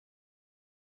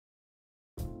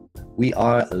We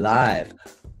are live.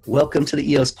 Welcome to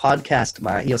the EOS podcast,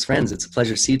 my EOS friends. It's a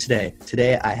pleasure to see you today.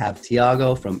 Today I have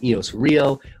Tiago from EOS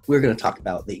Rio. We're going to talk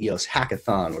about the EOS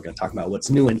Hackathon. We're going to talk about what's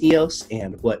new in EOS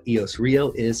and what EOS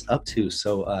Rio is up to.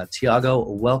 So Tiago,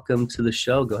 welcome to the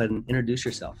show. Go ahead and introduce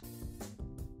yourself.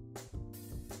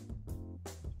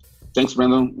 Thanks,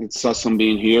 Brandon. It's awesome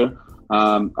being here.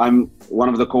 I'm one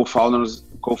of the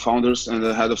co-founders and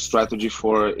the head of strategy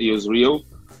for EOS Rio,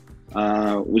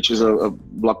 which is a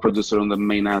block producer on the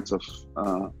mainnet of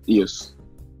EOS.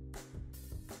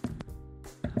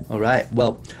 All right.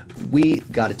 Well, we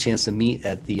got a chance to meet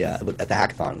at the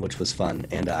hackathon, which was fun,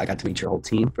 and I got to meet your whole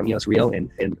team from EOS Rio,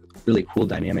 and really cool,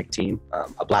 dynamic team.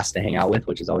 A blast to hang out with,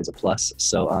 which is always a plus.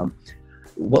 So,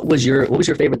 what was your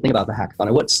favorite thing about the hackathon,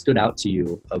 or what stood out to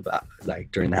you about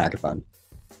during the hackathon?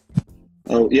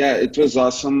 Oh yeah, it was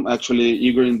awesome. Actually,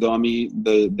 Igor and Domi,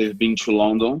 they've been to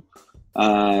London.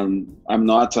 I'm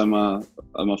not. I'm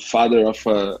a father of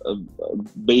a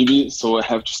baby, so I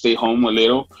have to stay home a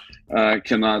little.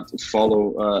 Cannot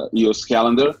follow EOS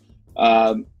calendar.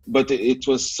 But it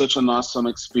was such an awesome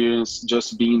experience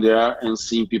just being there and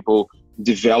seeing people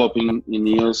developing in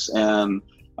EOS and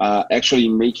actually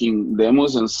making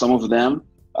demos, and some of them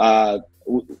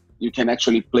you can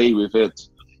actually play with it.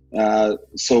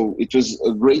 So it was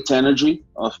a great energy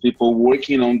of people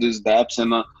working on these dApps,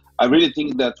 and I really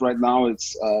think that right now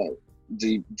it's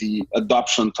the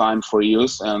adoption time for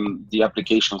EOS and the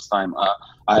applications time.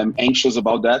 I'm anxious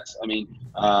about that. I mean,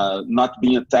 not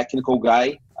being a technical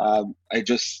guy, I'm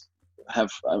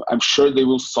sure they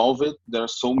will solve it. There are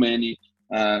so many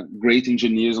great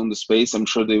engineers on the space. I'm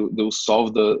sure they will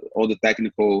solve all the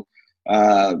technical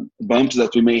bumps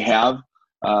that we may have.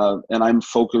 And I'm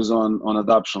focused on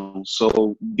adoption.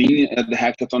 So being at the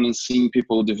hackathon and seeing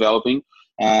people developing,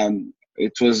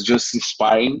 it was just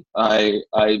inspiring. I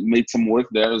made some work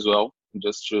there as well,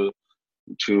 just to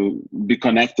be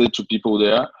connected to people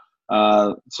there.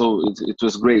 So it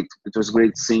was great. It was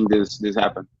great seeing this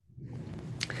happen.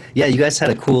 Yeah, you guys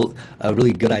had a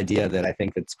really good idea that I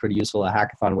think that's pretty useful at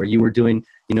hackathon, where you were doing,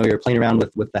 you're playing around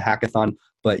with the hackathon,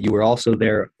 but you were also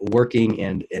there working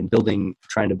and building,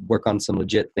 trying to work on some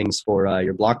legit things for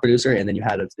your block producer, and then you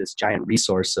had this giant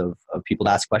resource of people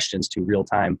to ask questions to real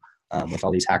time with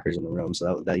all these hackers in the room.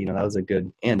 So that was a good,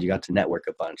 and you got to network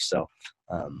a bunch. So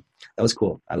that was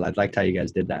cool. I liked how you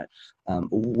guys did that.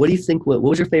 What do you think? What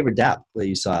was your favorite dApp that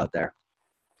you saw out there?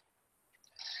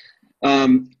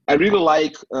 I really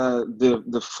like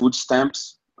the food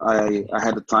stamps. I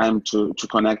had the time to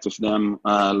connect with them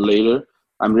later.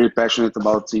 I'm really passionate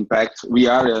about impact. We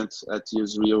are at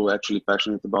EOS Rio actually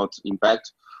passionate about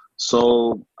impact.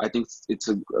 So I think it's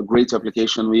a great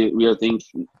application. We are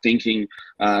thinking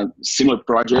similar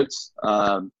projects.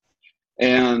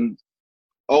 And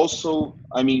also,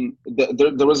 I mean,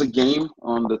 there was a game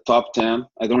on the top 10.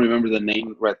 I don't remember the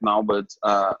name right now, but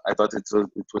I thought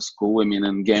it was cool. I mean,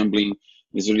 and gambling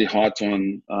is really hot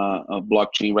on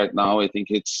blockchain right now. I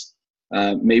think it's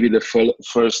maybe the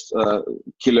first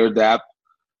killer dApp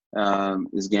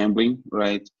is gambling,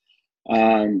 right?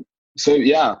 So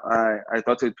yeah, I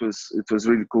thought it was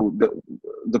really cool.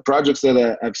 The projects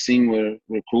that I've seen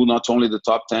were cool. Not only the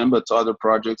top 10, but other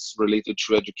projects related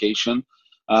to education.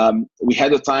 We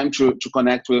had the time to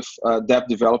connect with dApp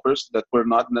developers that were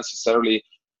not necessarily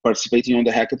participating on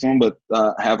the hackathon, but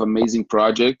have amazing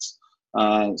projects.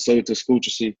 So it was cool to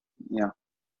see. Yeah.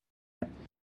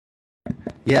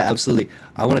 Yeah, absolutely.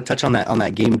 I want to touch on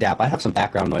that game dApp. I have some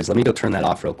background noise. Let me go turn that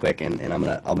off real quick, and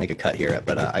I'll make a cut here.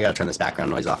 But I gotta turn this background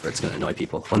noise off, or it's gonna annoy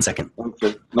people. 1 second.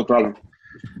 Okay, no problem.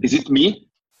 Is it me?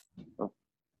 Oh.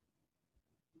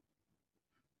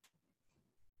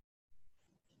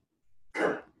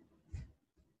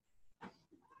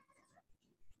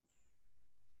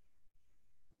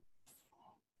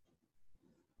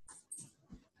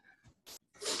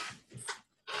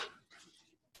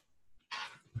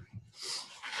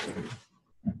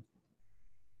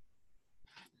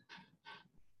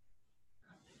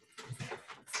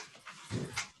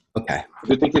 Okay.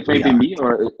 Do you think it may be me,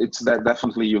 or it's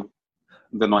definitely you?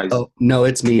 The noise. Oh no,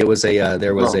 it's me. It was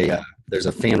there's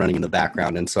a fan running in the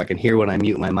background, and so I can hear when I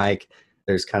mute my mic.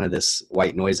 There's kind of this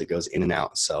white noise that goes in and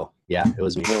out. So yeah, it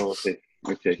was me. Oh,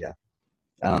 okay.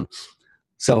 Yeah.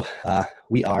 So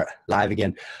we are live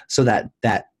again. So that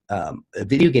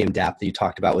video game dApp that you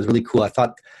talked about was really cool. I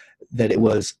thought that it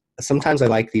was. Sometimes I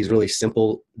like these really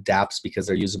simple dApps because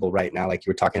they're usable right now. Like you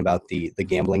were talking about the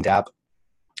gambling dApp,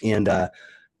 and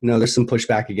there's some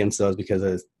pushback against those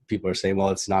because people are saying, well,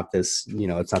 it's not this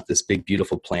big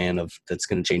beautiful plan that's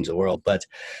going to change the world, but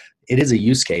it is a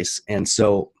use case. And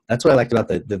so that's what I liked about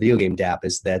the video game dApp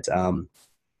is that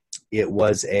it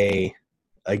was a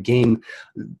game.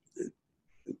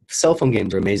 Cell phone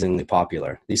games are amazingly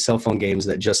popular. These cell phone games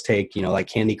that just take, like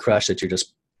Candy Crush, that you're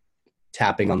just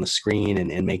tapping on the screen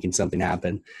and making something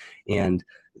happen. And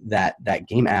that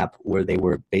game app where they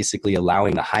were basically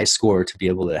allowing the high score to be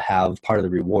able to have part of the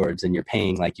rewards, and you're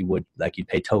paying like you'd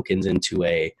pay tokens into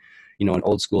an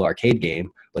old school arcade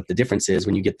game. But the difference is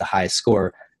when you get the highest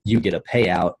score, you get a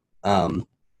payout.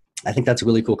 I think that's a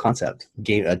really cool concept.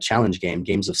 A challenge game,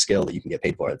 games of skill that you can get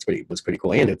paid for. It was pretty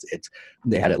cool, and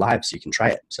they had it live, so you can try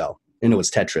it. So, and it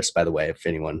was Tetris, by the way, if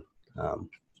anyone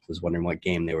was wondering what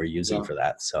game they were using for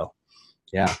that. So,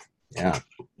 yeah.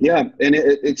 And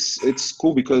it's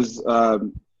cool because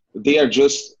they are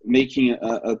just making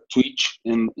a twitch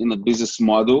in a business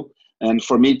model, and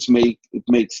for me it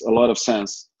makes a lot of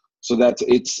sense. So that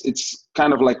it's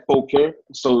kind of like poker.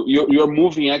 So you're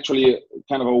moving actually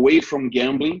kind of away from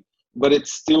gambling, but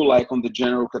it's still like on the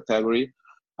general category.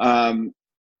 And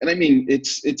I mean,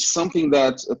 it's something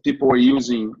that people are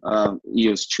using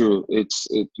EOS too. It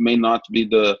may not be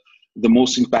the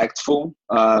most impactful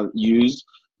use,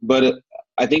 but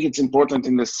I think it's important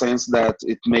in the sense that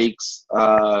it makes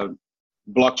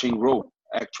blockchain grow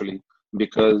actually,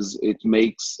 because it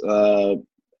makes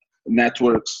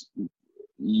networks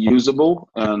usable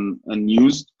and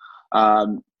used.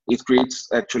 It creates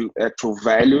actual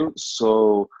value.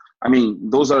 So I mean,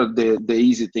 those are the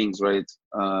easy things, right?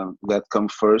 That come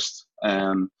first,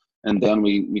 and then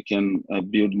we can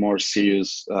build more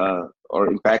serious or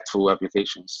impactful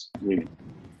applications. Really.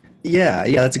 Yeah,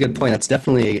 that's a good point. That's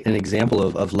definitely an example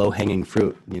of low hanging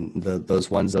fruit.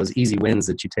 Those easy wins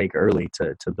that you take early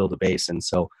to build a base. And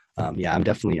so, I'm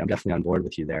definitely on board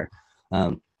with you there.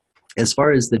 As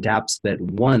far as the dApps that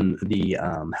won the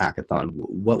hackathon,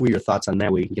 what were your thoughts on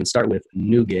that? We can start with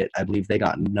Nougat. I believe they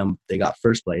got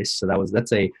first place. So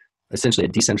that's essentially a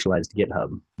decentralized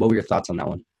GitHub. What were your thoughts on that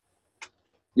one?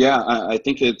 Yeah, I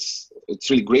think it's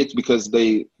really great because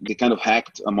they kind of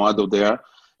hacked a model there,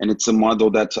 and it's a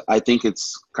model that I think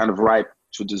it's kind of ripe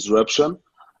to disruption.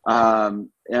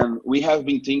 And we have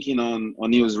been thinking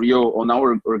on EOS Rio, on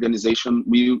our organization,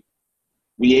 we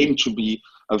aim to be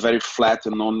a very flat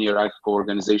and non-hierarchical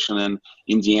organization, and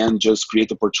in the end, just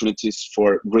create opportunities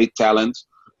for great talent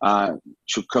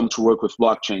to come to work with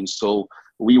blockchain. So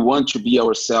we want to be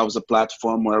ourselves a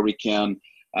platform where we can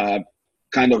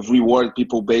kind of reward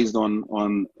people based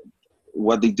on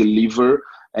what they deliver,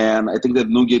 and I think that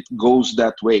Nougat goes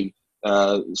that way.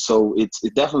 So it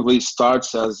definitely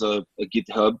starts as a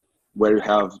GitHub where you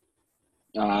have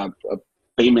a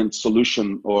payment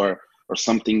solution or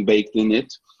something baked in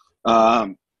it.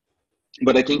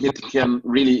 But I think it can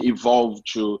really evolve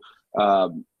to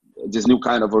this new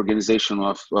kind of organization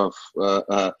of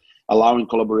allowing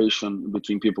collaboration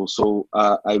between people. So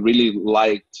I really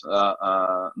liked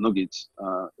Nougat.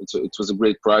 It was a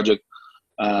great project.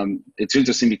 It's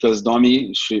interesting because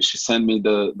Domi, she sent me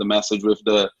the message with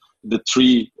the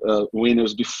three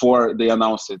winners before they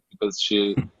announced it, because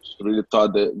she really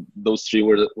thought that those three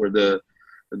were the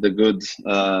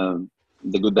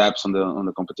good apps on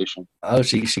the competition. Oh,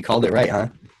 she called it right, huh?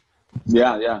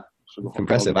 Yeah.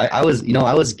 Impressive. I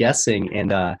was guessing,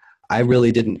 and I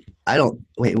really didn't. I don't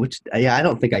wait. I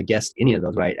don't think I guessed any of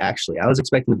those right. Actually, I was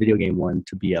expecting the video game one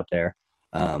to be up there,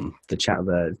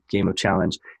 the game of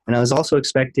challenge, and I was also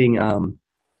expecting.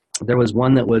 There was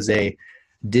one that was a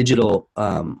digital,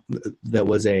 that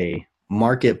was a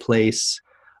marketplace,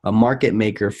 a market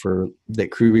maker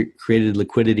that created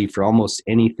liquidity for almost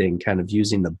anything, kind of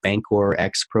using the Bancor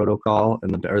X protocol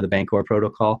or the Bancor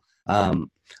protocol.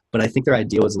 But I think their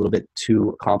idea was a little bit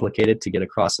too complicated to get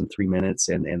across in 3 minutes,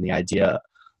 and the idea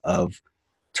of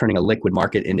turning a liquid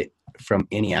market into from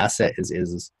any asset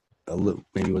is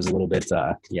maybe was a little bit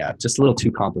just a little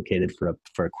too complicated for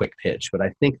a quick pitch. But I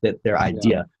think that their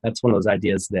idea, that's one of those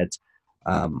ideas that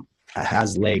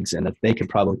has legs, and if they could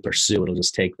probably pursue, it'll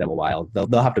just take them a while.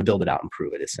 They'll have to build it out and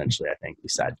prove it, essentially, I think,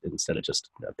 instead of just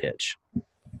a pitch.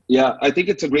 Yeah, I think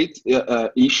it's a great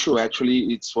issue.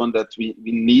 Actually, it's one that we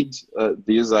need.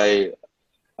 This I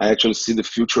actually see the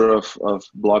future of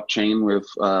blockchain with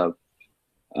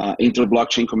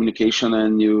inter-blockchain communication,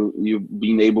 and you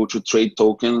being able to trade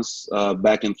tokens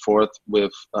back and forth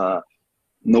with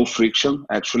no friction,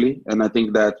 actually. And I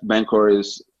think that Bancor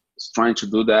is trying to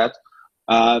do that.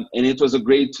 And it was a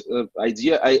great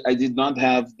idea. I did not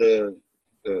have the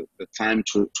time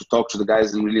to talk to the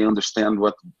guys and really understand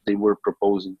what they were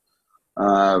proposing.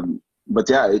 But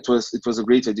yeah, it was a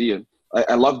great idea.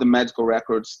 I love the medical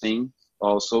records thing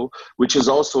also, which is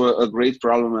also a great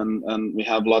problem, and we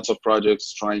have lots of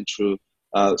projects trying to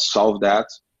solve that.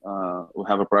 We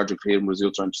have a project here in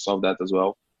Brazil trying to solve that as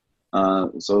well.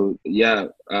 So yeah,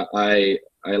 I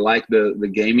like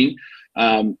the gaming.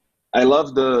 Um, I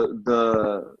love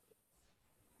the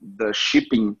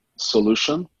shipping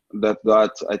solution that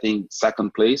got, I think,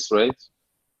 second place, right?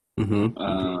 Mm-hmm.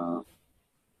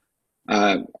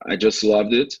 Uh, I just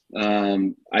loved it.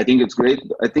 I think it's great.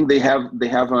 I think they have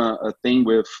a thing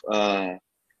with uh,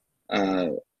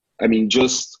 I mean,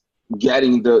 just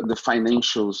getting the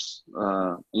financials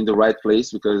in the right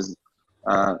place, because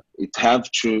it have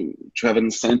to have an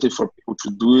incentive for people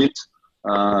to do it.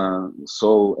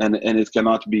 So and it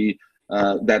cannot be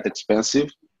that expensive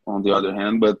on the other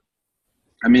hand. But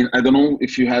I mean, I don't know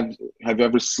if you have you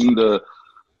ever seen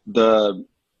the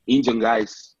Indian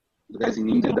guys, the guys in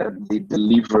India that they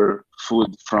deliver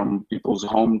food from people's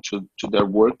home to their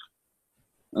work,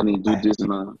 and they do I this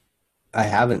in a. I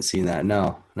haven't seen that.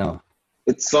 No, no.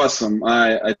 It's awesome.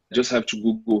 I just have to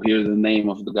Google here the name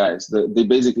of the guys. They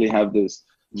basically have this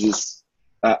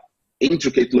uh,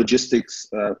 intricate logistics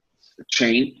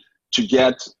chain to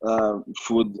get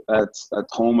food at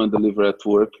home and deliver at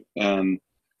work, and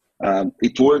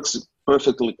it works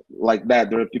perfectly like that.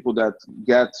 There are people that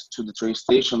get to the train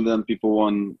station, then people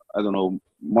on, I don't know,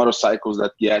 motorcycles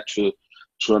that get to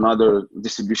another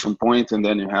distribution point, and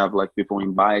then you have like people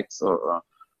in bikes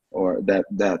or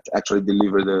that actually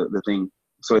deliver the thing.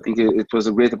 So I think it was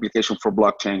a great application for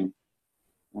blockchain.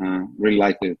 Really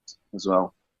liked it as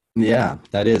well. Yeah,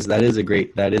 that is a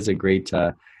great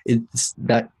it's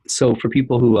that so for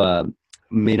people who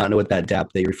may not know what that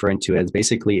dApp they referring to as,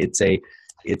 basically it's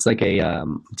like a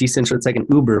decentral, it's like an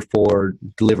Uber for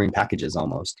delivering packages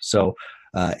almost. So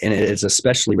and it is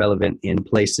especially relevant in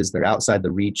places that are outside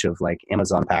the reach of like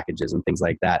Amazon packages and things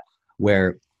like that,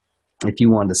 where if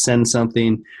you want to send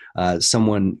something,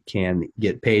 someone can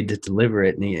get paid to deliver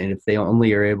it, and if they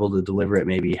only are able to deliver it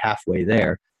maybe halfway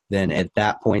there, then at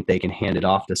that point they can hand it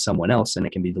off to someone else, and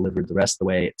it can be delivered the rest of the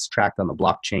way. It's tracked on the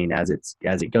blockchain as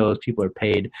it goes. People are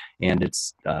paid, and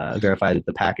it's verified that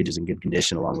the package is in good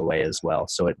condition along the way as well.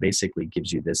 So it basically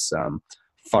gives you this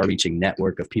far-reaching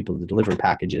network of people to deliver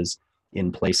packages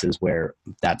in places where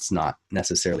that's not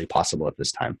necessarily possible at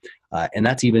this time, and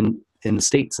that's even in the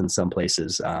States in some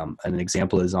places. An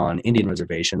example is on Indian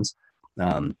reservations.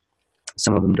 Um,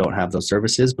 some of them don't have those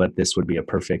services, but this would be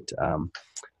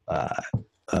uh,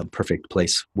 a perfect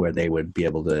place where they would be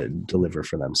able to deliver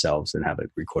for themselves and have it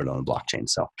recorded on a blockchain.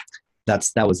 So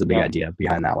that was the big Yeah, idea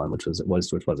behind that one, which was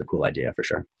a cool idea for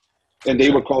sure. and For they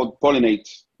were sure. called Pollinate,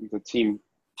 the team.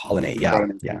 Pollinate, yeah,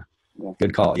 Pollinate. yeah. Yeah,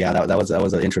 Good call. Yeah, that was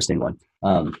an interesting one.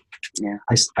 yeah.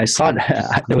 I saw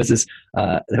there was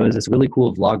this really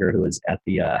cool vlogger who was at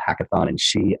the hackathon, and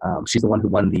she's the one who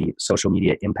won the social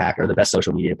media impact, or the best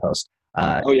social media post.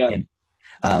 Oh yeah. And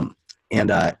um,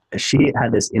 she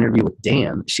had this interview with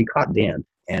Dan. She caught Dan,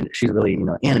 and she's really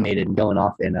animated and going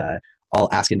off and all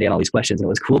asking Dan all these questions. And it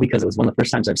was cool because it was one of the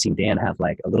first times I've seen Dan have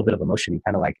like a little bit of emotion. He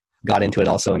kind of like got into it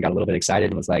also and got a little bit excited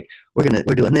and was like, we're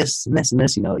doing this and this and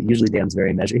this. Usually Dan's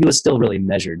very measured. He was still really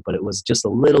measured, but it was just a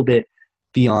little bit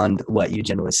beyond what you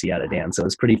generally see out of Dan. So it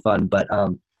was pretty fun. But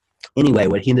anyway,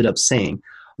 what he ended up saying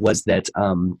was that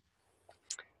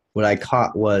what I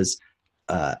caught was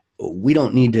we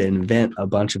don't need to invent a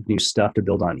bunch of new stuff to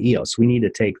build on EOS. We need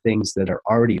to take things that are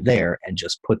already there and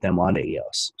just put them onto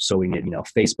EOS. So we need,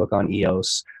 Facebook on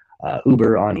EOS,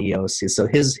 Uber on EOS. So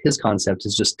his concept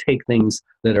is just take things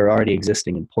that are already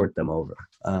existing and port them over.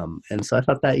 And so I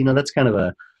thought that that's kind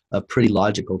of a pretty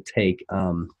logical take.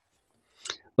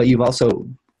 But you've also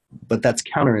but that's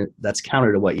counter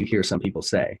to what you hear some people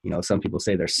say. Some people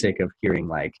say they're sick of hearing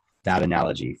like that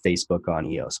analogy, Facebook on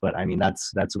EOS. But I mean,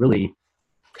 that's really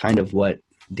kind of what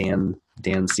Dan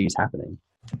sees happening.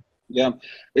 Yeah,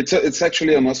 it's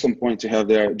actually an awesome point to have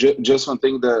there. Just one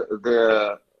thing,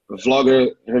 the vlogger,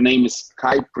 her name is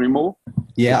Kai Primo.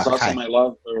 Yeah, It's awesome. Kai. I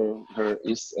love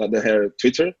her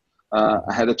Twitter.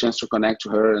 I had a chance to connect to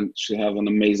her, and she have an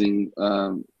amazing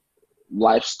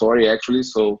life story actually.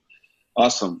 So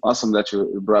awesome that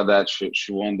you brought that.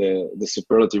 She won the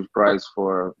superlative prize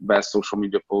for best social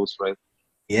media post, right?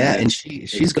 Yeah, And and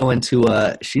it's she's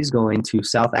going to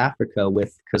South Africa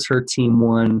with because her team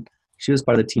won. She was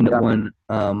part of the team that yeah,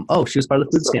 won. She was part of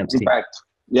the food stamps team, impact.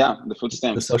 Yeah, the food the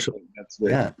stamps. social, That's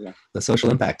great. yeah, Yeah. the social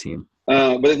impact team.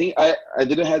 But I think I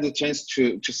didn't have the chance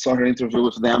to saw her interview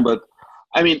with them, but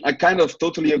I mean I kind of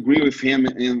totally agree with him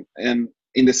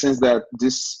in the sense that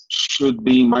this should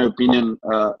be, in my opinion,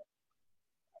 a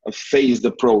phased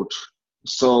approach.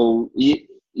 So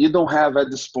you don't have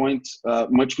at this point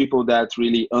much people that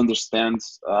really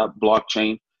understands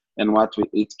blockchain and what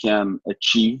it can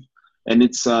achieve, and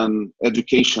it's an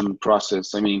education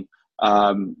process. I mean,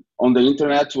 On the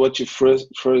internet, what you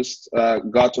first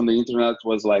got on the internet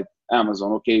was like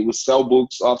Amazon. Okay, we sell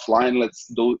books offline. Let's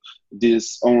do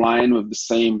this online with the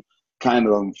same kind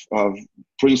of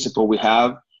principle we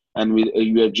have, and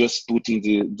we are just putting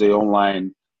the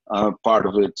online part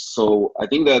of it. So I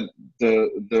think that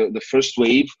the first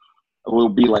wave will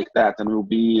be like that, and will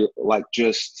be like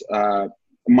just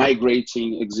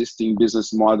migrating existing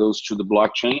business models to the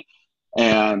blockchain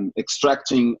and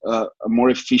extracting a more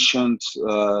efficient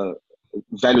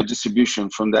value distribution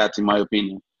from that, in my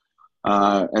opinion.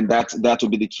 And that will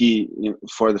be the key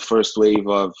for the first wave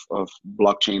of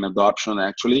blockchain adoption,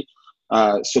 actually.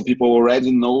 So people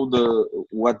already know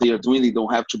what they are doing. They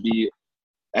don't have to be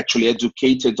actually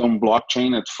educated on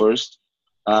blockchain at first,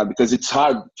 because it's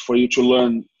hard for you to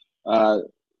learn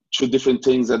two different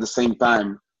things at the same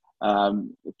time.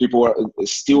 People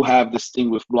still have this thing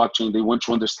with blockchain. They want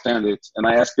to understand it. And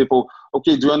I ask people,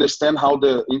 okay, do you understand how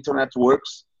the internet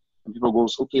works? And people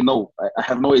goes, okay, no, I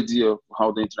have no idea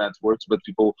how the internet works, but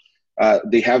people,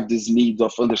 they have this need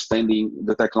of understanding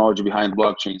the technology behind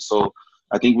blockchain. So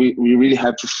I think we really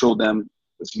have to show them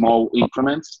small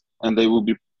increments, and they will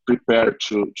be prepared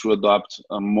to adopt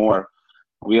more.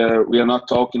 We are not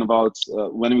talking about,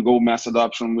 when we go mass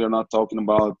adoption, we are not talking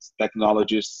about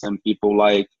technologists and people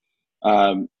like,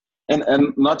 and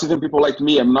not even people like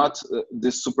me. I'm not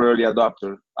this super early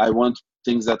adopter. I want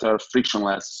things that are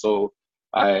frictionless. So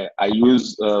I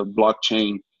use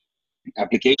blockchain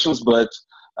applications, but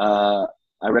I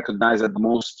recognize that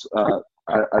most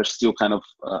are still kind of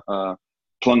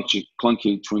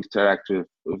clunky to interact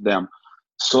with them.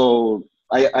 So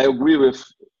I agree with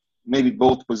maybe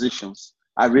both positions.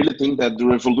 I really think that the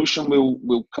revolution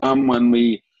will come when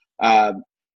we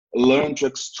learn to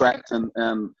extract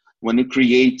and when you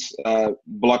create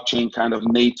blockchain kind of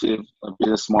native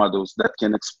business models that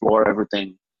can explore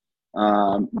everything.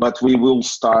 But we will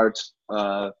start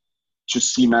to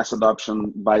see mass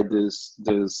adoption by this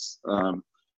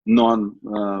non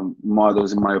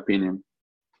models, in my opinion.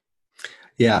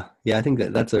 Yeah, I think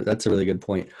that's a really good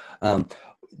point.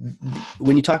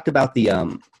 When you talked about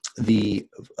the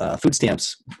food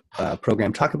stamps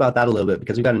program, talk about that a little bit,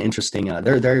 because we got an interesting.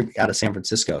 They're out of San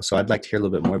Francisco, so I'd like to hear a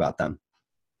little bit more about them.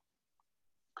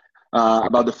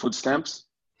 About the food stamps.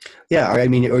 Yeah, I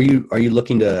mean, are you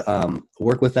looking to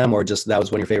work with them, or just that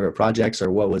was one of your favorite projects, or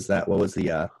what was that? What was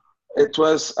the? It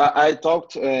was. I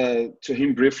talked to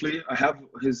him briefly. I have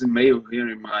his email here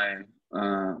in my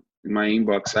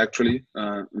inbox, actually,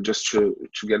 just to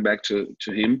get back to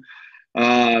him.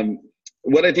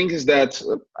 What I think is that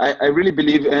I really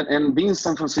believe, and being in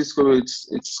San Francisco,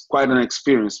 it's quite an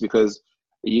experience, because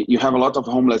you have a lot of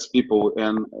homeless people,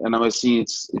 and I was seeing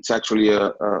it's actually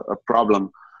a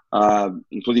problem,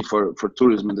 including for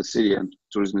tourism in the city, and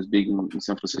tourism is big in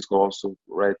San Francisco also,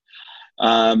 right?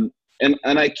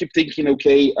 And I keep thinking,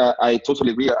 okay, I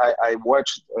totally agree. I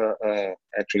watched,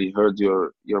 actually heard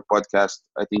your podcast,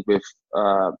 I think with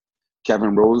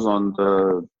Kevin Rose on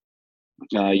the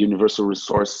Universal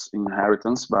Resource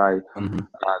Inheritance by Dan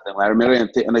Larimer,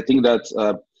 and I think that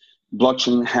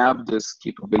blockchain have this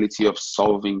capability of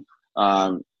solving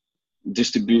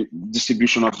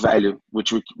distribution of value,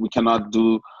 which we cannot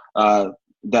do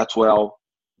that well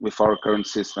with our current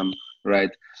system,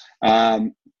 right?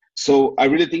 So I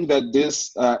really think that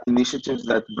these initiatives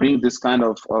that bring this kind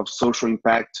of social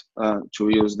impact to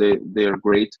EOS, they are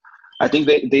great. I think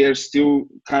they are still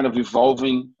kind of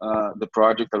evolving the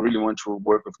project. I really want to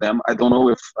work with them. I don't know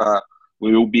if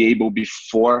we will be able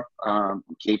before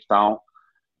Cape Town,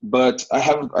 but I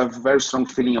have a very strong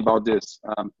feeling about this.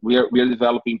 We are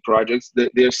developing projects.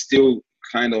 They are still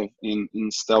kind of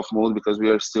in stealth mode, because we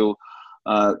are still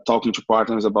talking to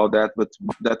partners about that, but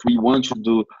that we want to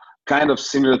do kind of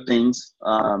similar things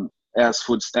as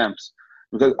food stamps,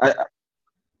 because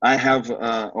I have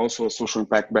also a social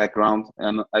impact background,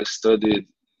 and I studied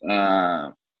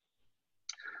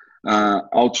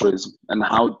altruism and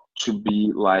how to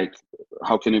be like,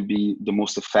 how can you be the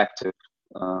most effective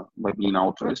by being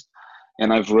altruist.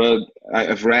 And I've read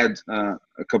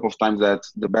a couple of times that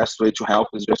the best way to help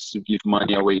is just to give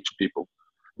money away to people,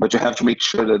 but you have to make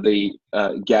sure that they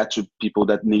get to people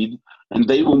that need, and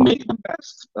they will make the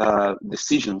best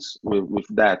decisions with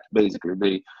that.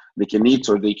 Basically, they can eat,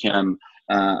 or they can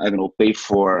I don't know, pay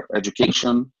for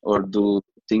education, or do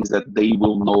things that they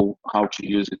will know how to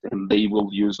use it, and they will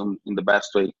use them in the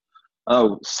best way.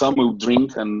 Oh, some will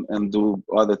drink and do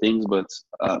other things, but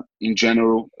in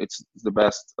general, it's the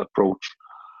best approach,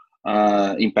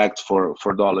 impact for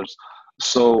dollars.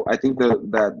 So I think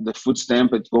that the food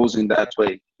stamp, it goes in that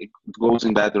way. It goes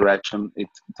in that direction. It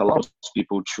allows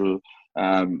people to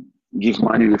give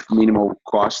money with minimal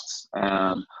costs,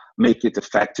 make it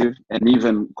effective, and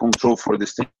even control for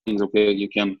these things. Okay, you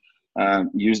can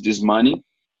use this money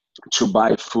to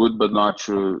buy food, but not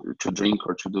to drink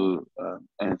or to do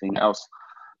anything else.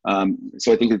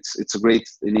 So I think it's a great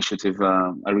initiative.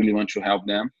 I really want to help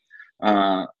them.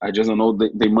 I just don't know.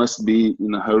 They must be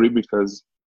in a hurry because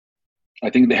I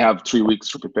think they have 3 weeks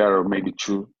to prepare, or maybe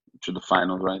two, to the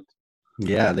finals, right?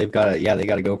 Yeah, they've got to. Yeah, they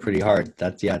got to go pretty hard.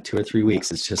 That's 2 or 3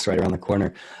 weeks. It's just right around the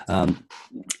corner. Um,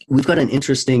 we've got an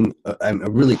interesting, a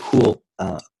really cool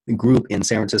group in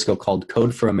San Francisco called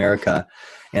Code for America,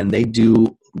 and they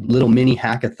do little mini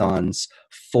hackathons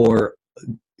for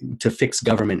to fix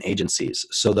government agencies.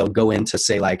 So they'll go into,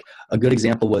 say, like a good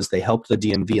example was they helped the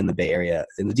DMV in the Bay Area,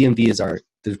 and the DMV is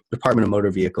the Department of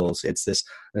Motor Vehicles. It's this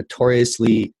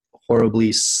notoriously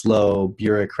horribly slow,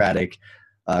 bureaucratic,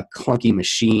 clunky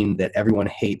machine that everyone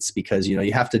hates because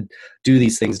you have to do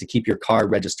these things to keep your car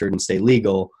registered and stay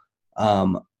legal.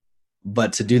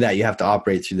 But to do that, you have to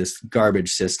operate through this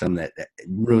garbage system that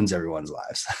ruins everyone's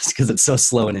lives because it's so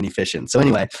slow and inefficient. So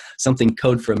anyway, something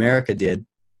Code for America did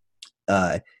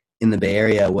in the Bay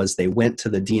Area was they went to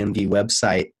the DMV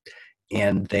website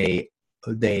and they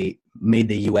made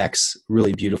the UX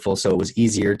really beautiful. So it was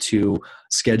easier to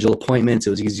schedule appointments. It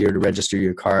was easier to register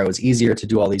your car. It was easier to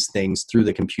do all these things through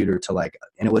the computer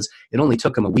and it only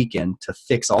took them a weekend to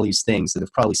fix all these things that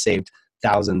have probably saved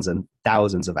thousands and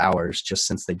thousands of hours just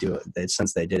since they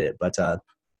did it. But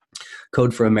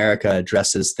Code for America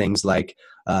addresses things like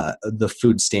the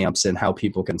food stamps and how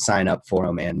people can sign up for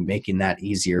them and making that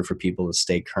easier for people to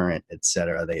stay current, et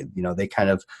cetera. They kind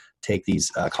of take these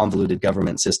convoluted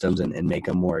government systems and make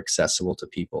them more accessible to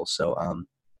people. So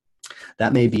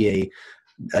that may be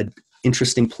a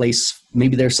interesting place.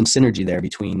 Maybe there's some synergy there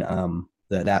between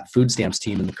that food stamps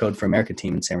team and the Code for America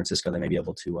team in San Francisco. They may be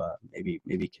able to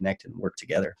maybe connect and work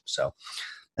together. So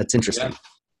that's interesting.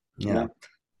 Yeah.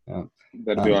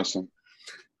 That'd be awesome.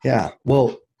 Yeah.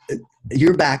 Well,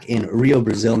 you're back in Rio,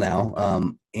 Brazil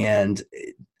now, and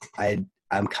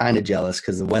I'm kind of jealous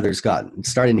because the weather's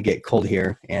starting to get cold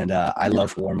here, and I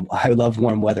love warm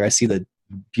weather. I see the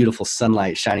beautiful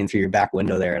sunlight shining through your back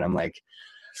window there, and I'm like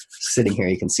sitting here.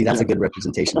 You can see that's a good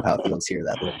representation of how it feels here.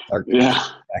 That little dark. Yeah.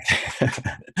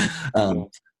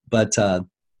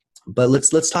 But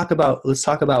let's talk about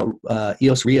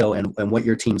EOS Rio and what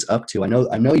your team's up to. I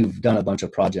know you've done a bunch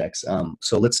of projects.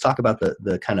 So let's talk about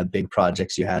the kind of big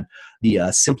projects you had.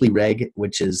 The Simply Reg,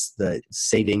 which is the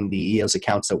saving the EOS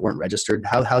accounts that weren't registered.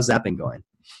 How's that been going?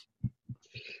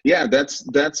 Yeah,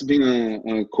 that's been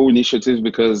a cool initiative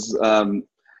because and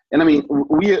I mean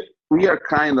we are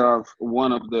kind of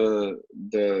one of the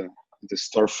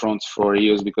storefronts for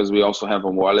EOS because we also have a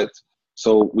wallet.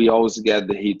 So we always get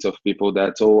the hit of people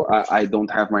that, I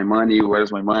don't have my money.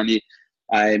 Where's my money?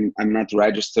 I'm not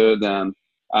registered. And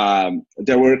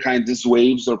there were kind of these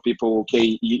waves of people,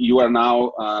 okay, you are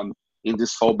now in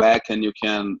this fallback and you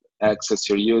can access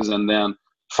your use. And then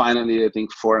finally, I think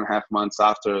 4.5 months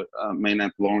after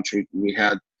mainnet launch, we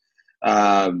had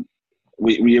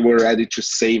we were ready to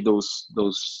save those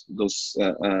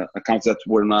accounts that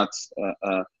were not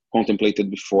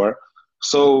contemplated before.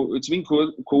 So it's been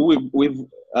cool. We've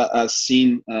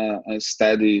seen a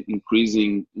steady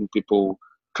increasing in people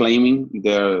claiming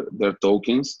their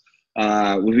tokens.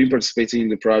 We've been participating in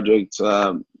the project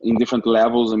in different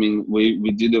levels. I mean,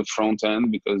 we did the front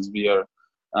end because we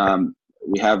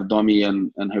have Domi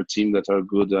and her team that are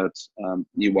good at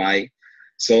UI.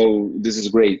 So this is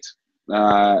great.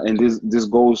 And this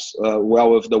goes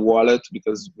well with the wallet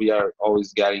because we are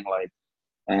always getting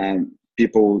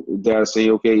people there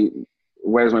saying, okay,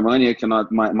 where's my money? I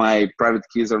cannot, my private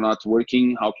keys are not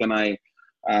working. How can I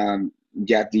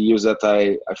get the use that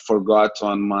I forgot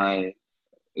on my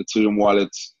Ethereum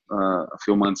wallet a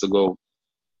few months ago?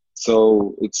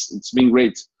 So it's been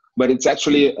great, but it's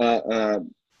actually a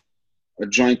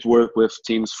joint work with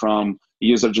teams from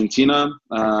EOS Argentina,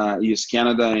 EOS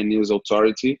Canada, and EOS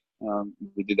Authority.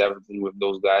 We did everything with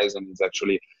those guys, and it's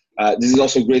actually this is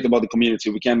also great about the community.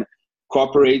 We can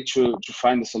cooperate to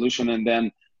find a solution, and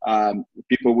then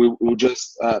people will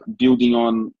just building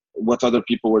on what other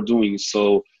people were doing.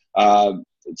 So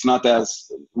it's not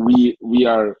as we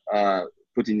are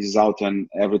putting this out and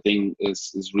everything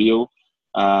is real.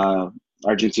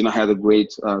 Argentina had a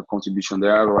great contribution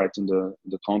there, writing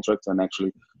the contract and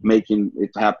actually making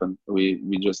it happen.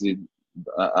 We just did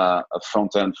a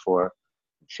front end for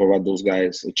what those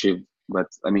guys achieved. But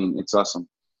I mean, it's awesome.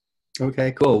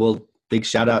 Okay, cool. Well, big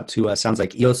shout out to sounds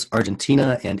like EOS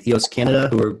Argentina and EOS Canada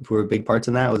who are big parts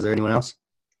in that. Was there anyone else?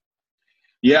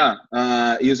 Yeah,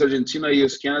 EOS Argentina,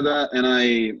 EOS Canada,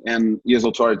 and EOS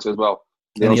Authority as well.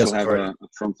 They And also EOS have Authority. a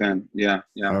front end. Yeah,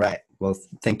 yeah. All right. Well,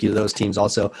 thank you to those teams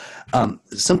also.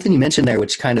 Something you mentioned there,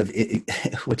 which kind of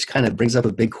which kind of brings up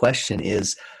a big question,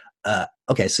 is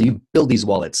okay. So you build these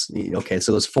wallets. Okay,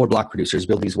 so those 4 block producers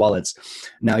build these wallets.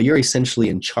 Now you're essentially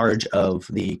in charge of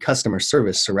the customer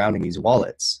service surrounding these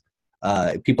wallets.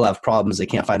 People have problems; they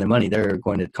can't find their money. They're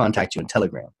going to contact you in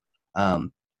Telegram.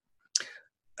 Um,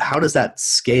 how does that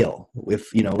scale?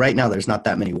 If right now there's not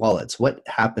that many wallets, what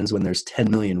happens when there's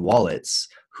 10 million wallets?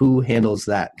 Who handles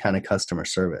that kind of customer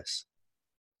service?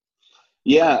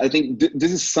 Yeah, I think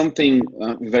this is something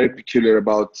very peculiar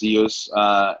about EOS,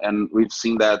 and we've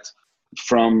seen that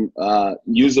from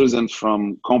users and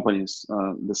from companies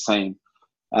the same.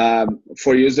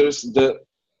 For users, the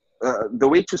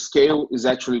way to scale is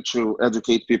actually to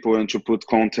educate people and to put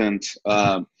content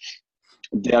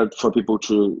there for people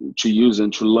to use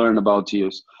and to learn about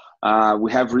EOS.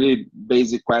 We have really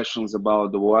basic questions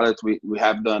about the wallet. We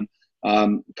have done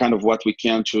kind of what we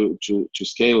can to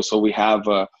scale. So we have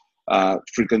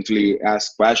frequently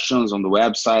asked questions on the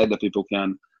website that people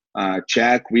can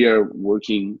check. We are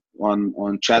working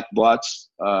on chat bots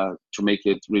to make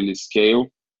it really scale.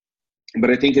 But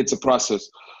I think it's a process.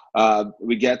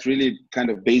 We get really kind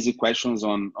of basic questions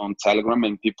on Telegram,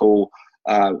 and people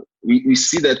we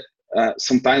see that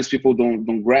sometimes people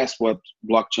don't grasp what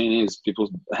blockchain is. People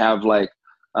have like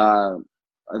I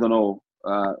don't know,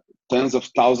 tens of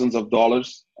thousands of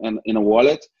dollars in a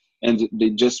wallet, and they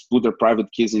just put their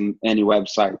private keys in any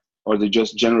website, or they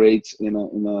just generate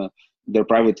their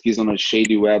private keys on a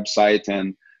shady website,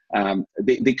 and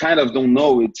they kind of don't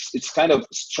know. It's kind of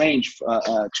strange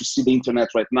to see the internet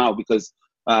right now, because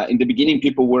in the beginning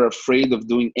people were afraid of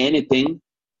doing anything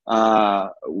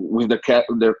with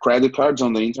their credit cards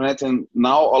on the internet, and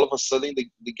now all of a sudden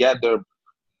they get their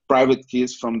private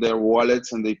keys from their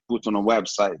wallets and they put on a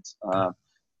website.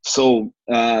 So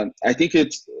I think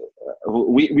it's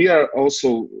we are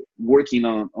also working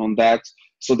on that,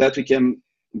 so that we can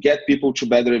get people to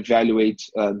better evaluate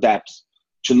dApps,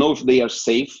 to know if they are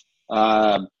safe,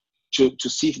 to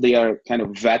see if they are kind of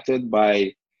vetted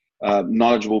by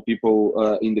knowledgeable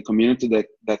people in the community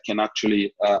that can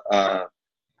actually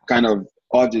kind of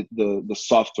audit the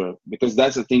software, because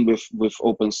that's the thing with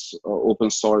open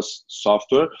source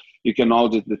software. You can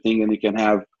audit the thing, and you can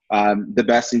have the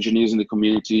best engineers in the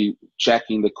community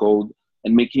checking the code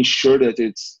and making sure that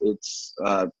it's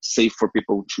safe for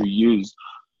people to use.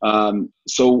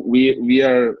 So we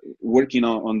are working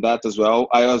on that as well.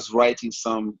 I was writing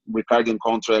some recurring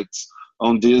contracts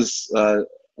on this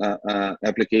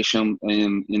application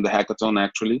in the hackathon,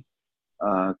 actually,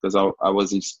 because I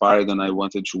was inspired and I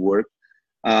wanted to work.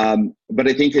 But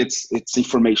I think it's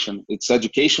information, it's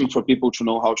education for people to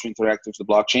know how to interact with the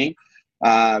blockchain.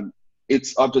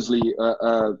 It's obviously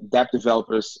dApp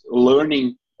developers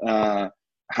learning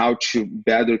how to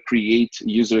better create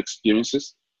user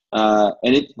experiences,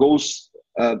 and it goes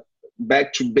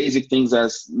back to basic things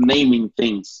as naming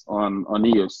things on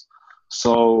EOS.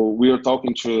 So we were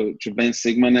talking to Ben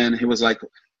Sigman, and he was like,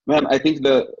 "Man, I think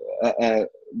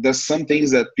there's some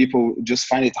things that people just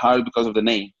find it hard because of the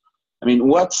name. I mean,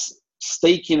 what's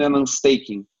staking and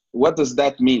unstaking? What does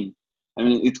that mean? I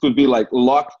mean, it could be like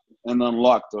locked and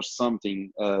unlocked or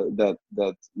something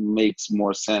that makes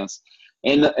more sense."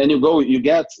 And you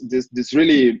get this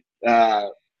really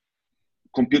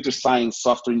computer science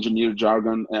software engineer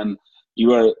jargon, and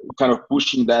you are kind of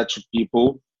pushing that to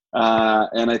people.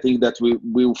 And I think that we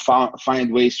will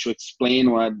find ways to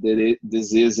explain what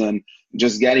this is, and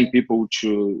just getting people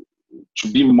to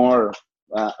be more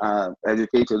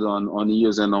educated on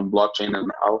EOS and on blockchain,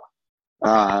 and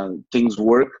how things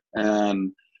work,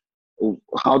 and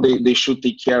how they should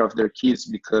take care of their kids.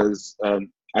 Because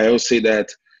I always say that,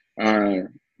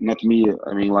 not me,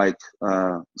 I mean, like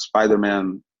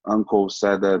Spider-Man uncle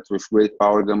said that with great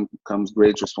power comes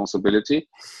great responsibility.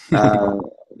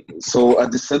 So a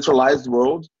decentralized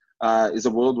world is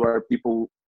a world where people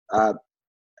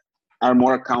are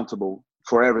more accountable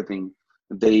for everything.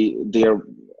 They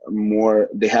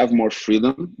have more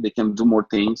freedom. They can do more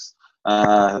things.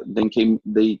 They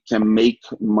can make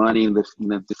money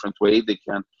in a different way. They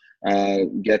can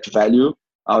get value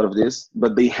out of this,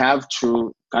 but they have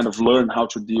to kind of learn how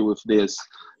to deal with this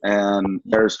and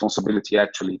their responsibility,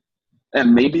 actually.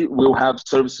 And maybe we'll have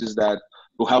services that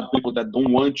will help people that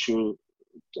don't want to,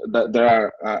 that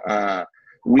are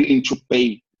willing to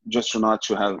pay just to not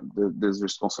to have this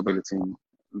responsibility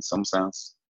in some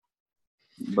sense.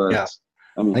 But Yeah.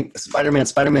 I I mean, think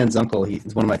Spider-Man's uncle,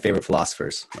 he's one of my favorite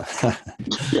philosophers.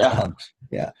 yeah, um,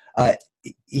 yeah.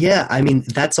 Yeah. I mean,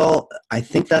 I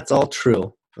think that's all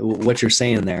true, what you're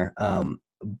saying there.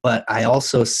 but I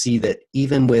also see that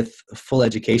even with full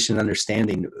education and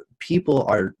understanding, people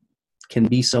can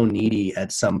be so needy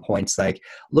at some points. Like,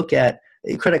 look at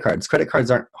credit cards. Credit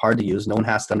cards aren't hard to use. No one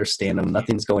has to understand them.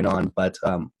 Nothing's going on, but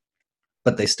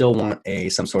they still want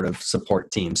some sort of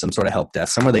support team, some sort of help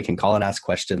desk, somewhere they can call and ask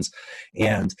questions.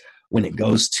 And when it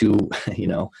goes to,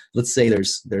 let's say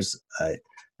there's a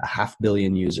 500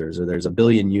 million users, or there's 1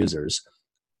 billion users,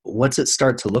 what's it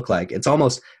start to look like? It's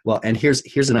almost, well, and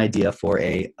here's an idea for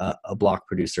a block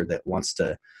producer that wants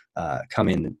to come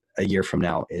in a year from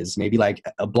now, is maybe like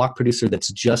a block producer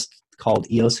that's just called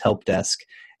EOS Help Desk,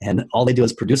 and all they do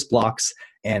is produce blocks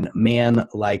and man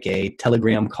like a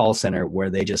Telegram call center where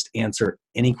they just answer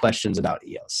any questions about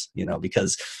EOS,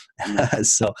 because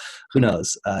so who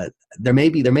knows? There may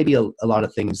be a lot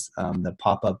of things that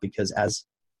pop up, because as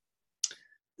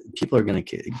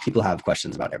people have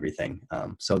questions about everything.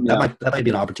 So that might be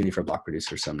an opportunity for a block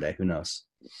producer someday. Who knows?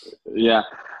 Yeah.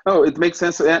 Oh, it makes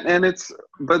sense. And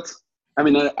but I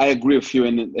mean, I agree with you.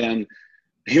 And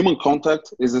human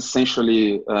contact is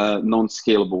essentially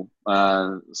non-scalable.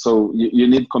 So you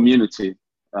need community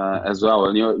as well.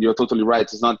 And you're totally right.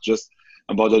 It's not just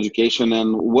about education.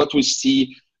 And what we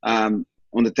see on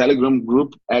the Telegram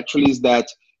group actually is that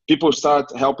people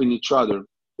start helping each other.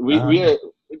 We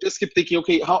just keep thinking,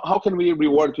 okay, how can we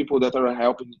reward people that are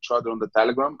helping each other on the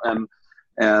Telegram?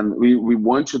 And we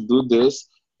want to do this.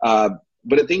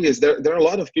 But the thing is, there are a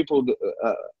lot of people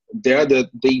there that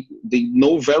they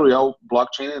know very well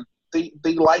blockchain, and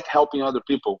they like helping other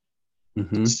people.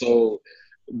 Mm-hmm. So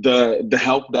the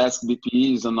help desk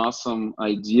BP is an awesome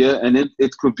idea, and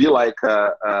it could be like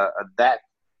a deck,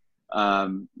 a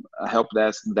help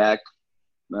desk deck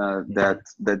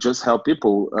that just help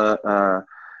people,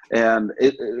 and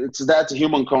it's that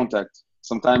human contact.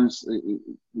 Sometimes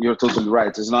you're totally right.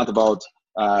 It's not about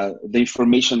the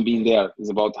information being there.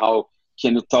 It's about how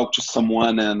can you talk to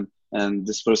someone and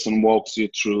this person walks you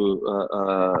through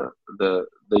the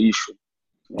issue.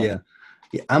 Yeah,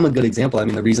 I'm a good example. I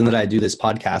mean, the reason that I do this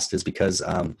podcast is because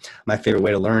my favorite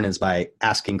way to learn is by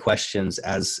asking questions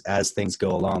as things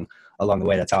go along the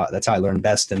way. That's how I learn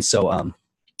best. And so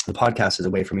the podcast is a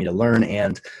way for me to learn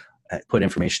and put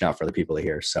information out for other people to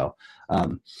hear. So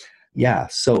yeah.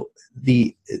 So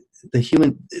the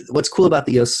human, what's cool about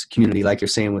the EOS community, like you're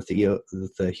saying with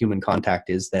the human contact,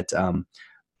 is that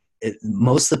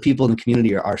most of the people in the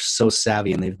community are so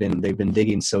savvy, and they've been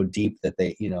digging so deep that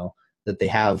they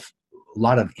have a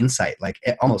lot of insight. Like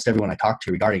almost everyone I talk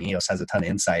to regarding EOS has a ton of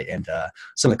insight, and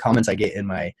some of the comments I get in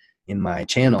my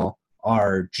channel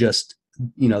are just,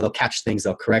 they'll catch things,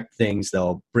 they'll correct things,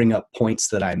 they'll bring up points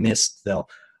that I missed, they'll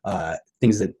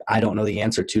things that I don't know the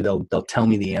answer to, they'll tell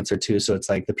me the answer to. So it's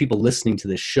like the people listening to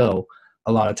this show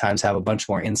a lot of times have a bunch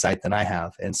more insight than I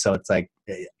have. And so it's like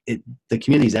the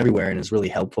community is everywhere and is really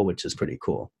helpful, which is pretty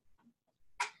cool.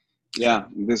 Yeah,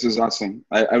 this is awesome.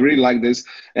 I really like this.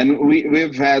 And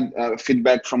we've had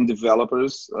feedback from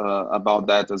developers about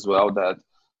that as well, that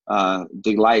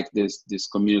they like this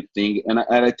community thing. And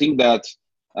I think that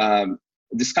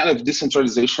this kind of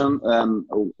decentralization and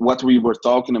what we were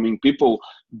talking, I mean, people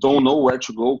don't know where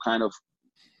to go kind of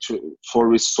for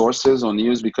resources on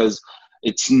news, because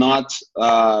it's not,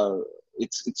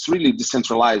 it's really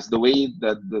decentralized. The way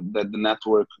that the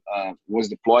network was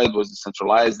deployed was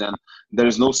decentralized, and there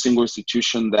is no single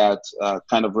institution that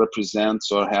kind of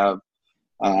represents or have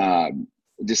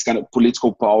this kind of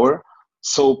political power.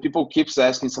 So people keeps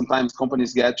asking, sometimes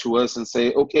companies get to us and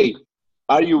say, okay,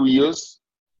 are you EOS?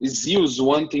 Is EOS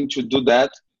wanting to do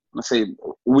that? I say,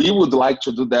 we would like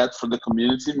to do that for the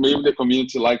community. Maybe the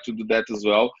community like to do that as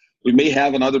well. We may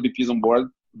have another BPs on board,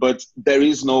 but there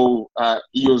is no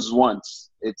EOS wants.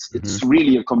 It's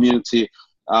really a community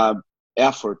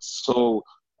effort. So,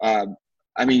 I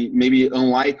mean, maybe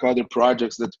unlike other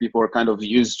projects that people are kind of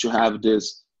used to have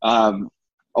this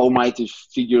almighty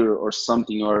figure or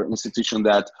something, or institution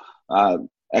that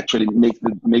actually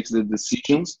makes the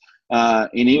decisions.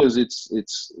 In EOS,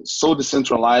 it's so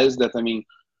decentralized that, I mean,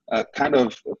 kind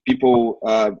of people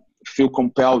feel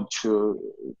compelled to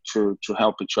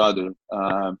help each other.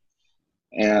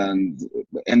 And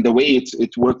the way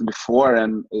it worked before,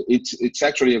 and it's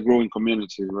actually a growing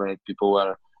community, right? People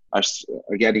are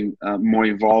getting more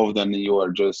involved, and you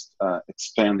are just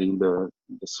expanding the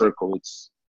circle.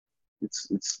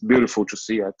 It's beautiful to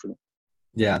see, actually.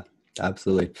 Yeah,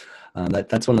 absolutely.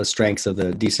 That's one of the strengths of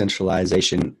the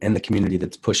decentralization and the community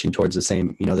that's pushing towards the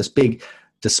same, this big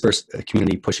dispersed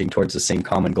community pushing towards the same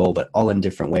common goal, but all in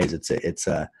different ways. It's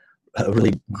a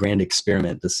really grand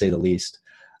experiment, to say the least.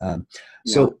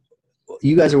 So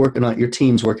you guys are working on, your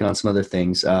team's working on some other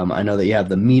things. I know that you have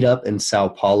the meetup in Sao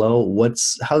Paulo.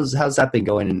 How's that been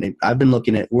going? And I've been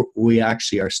looking at, we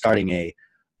actually are starting a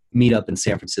meetup in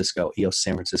San Francisco, EOS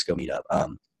San Francisco meetup.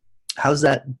 How's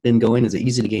that been going? Is it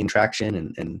easy to gain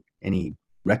traction, and any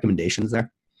recommendations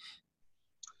there?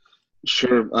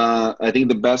 Sure. I think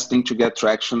the best thing to get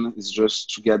traction is just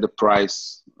to get the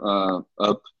price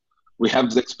up. We have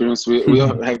this experience.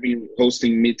 Have been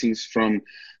hosting meetings from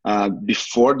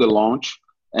before the launch,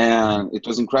 and it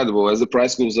was incredible. As the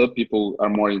price goes up, people are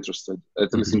more interested,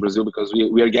 at least in Brazil, because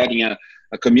we are getting a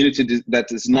community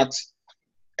that is not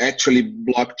actually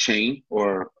blockchain,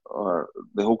 or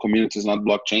the whole community is not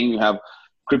blockchain. You have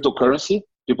cryptocurrency,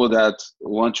 people that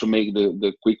want to make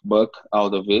the quick buck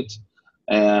out of it,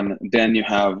 and then you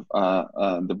have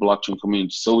the blockchain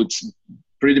community. So it's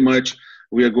pretty much,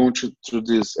 we are going through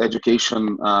this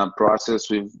education process.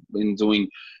 We've been doing,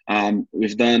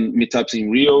 we've done meetups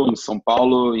in Rio, in São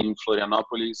Paulo, in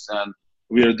Florianopolis, and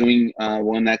we are doing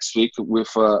one next week with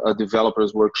a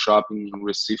developers workshop in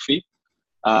Recife.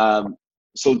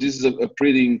 So this is a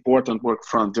pretty important work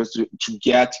front, just to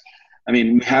get, I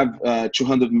mean, we have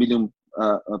 200 million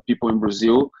people in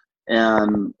Brazil,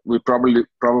 and we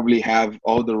probably have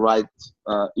all the right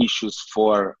issues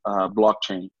for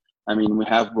blockchain. I mean, we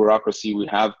have bureaucracy, we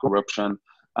have corruption,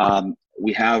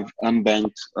 we have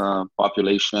unbanked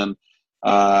population,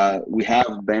 we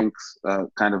have banks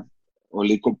kind of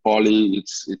oligopoly.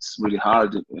 It's really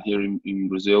hard here in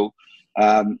Brazil.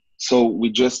 So we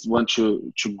just want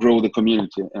to grow the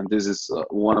community, and this is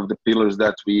one of the pillars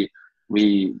that we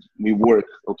work.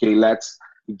 Okay, let's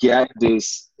get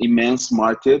this immense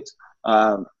market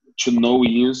to know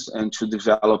EOS and to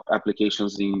develop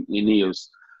applications in EOS.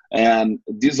 And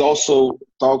this also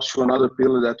talks to another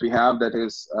pillar that we have, that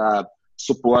is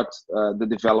support the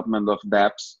development of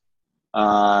dApps,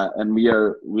 and we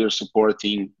are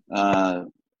supporting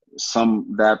some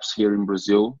dApps here in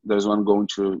Brazil. There's one going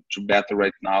to beta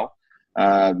right now,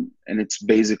 and it's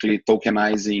basically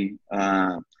tokenizing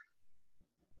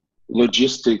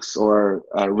logistics or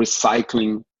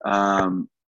recycling,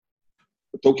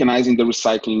 tokenizing the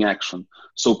recycling action.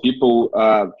 So people,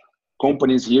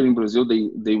 companies here in Brazil,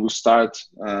 they will start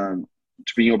to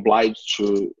be obliged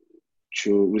to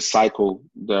recycle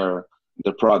their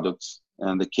products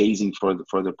and the casing for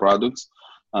the products.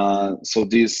 So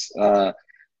this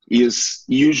is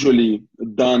usually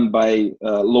done by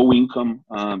low income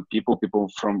people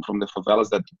from the favelas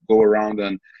that go around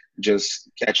and just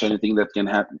catch anything that can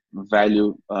have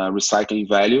value, recycling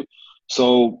value.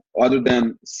 So other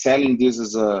than selling this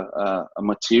as a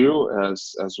material,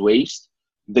 as waste,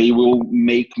 they will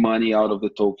make money out of the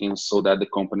tokens, so that the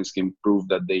companies can prove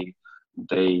that they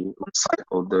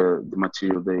recycle the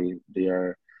material they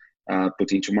are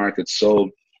putting to market. So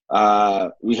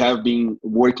we have been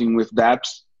working with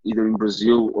dApps either in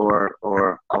Brazil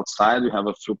or outside. We have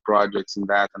a few projects in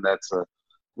that, and that's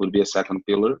would be a second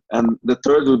pillar. And the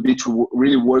third would be to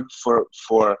really work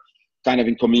for kind of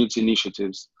in community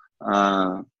initiatives.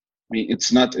 I mean,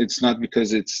 it's not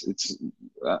because it's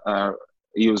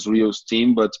EOS Rio's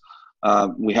team, but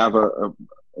we have a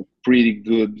pretty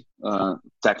good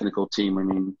technical team. I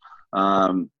mean,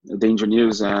 the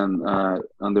engineers, and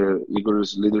under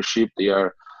Igor's leadership, they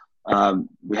are.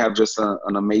 We have just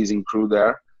an amazing crew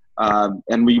there,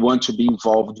 and we want to be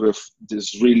involved with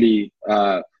this really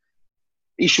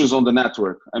issues on the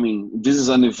network. I mean, this is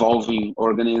an evolving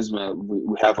organism.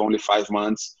 We have only 5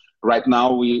 months. Right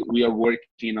now, we are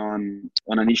working on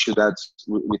an issue that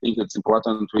we think it's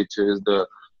important, which is the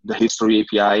history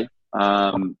API,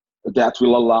 that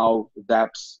will allow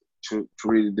dApps to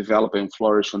really develop and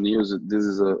flourish on EOS. This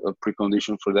is a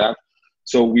precondition for that.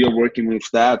 So we are working with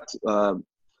that,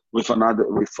 with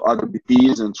other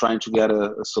BPs, and trying to get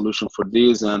a solution for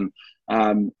this, and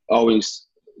always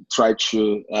try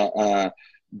to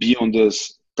be on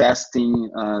this testing,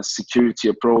 security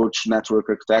approach, network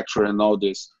architecture, and all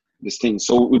these things.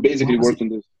 So we basically work in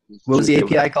this. What was the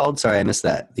API called? Sorry, I missed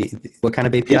that. What kind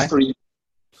of API? History.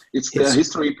 It's the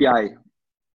history API.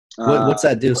 What's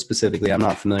that do specifically? I'm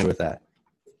not familiar with that.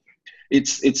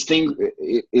 It's the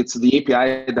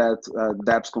API that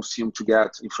dApps consume to get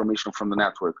information from the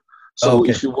network. So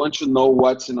if you want to know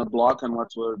what's in a block and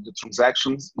what were the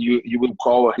transactions, you will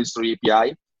call a history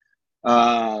API.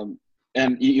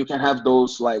 And you can have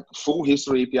those like full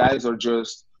history APIs, or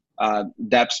just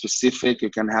dApp specific. You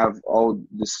can have all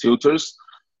these filters.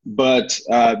 But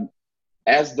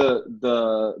as the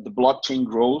blockchain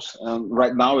grows, and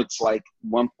right now it's like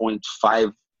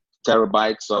 1.5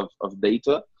 terabytes of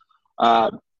data,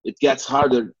 it gets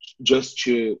harder just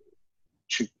to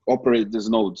operate these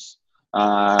nodes.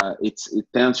 it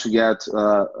tends to get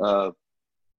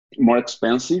more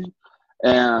expensive,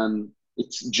 and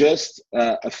it's just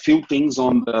a few things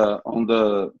on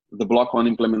the block one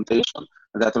implementation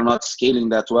that are not scaling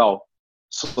that well.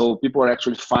 So people are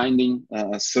actually finding,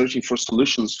 searching for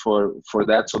solutions for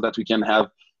that, so that we can have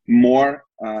more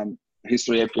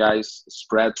history APIs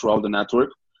spread throughout the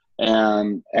network,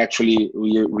 and actually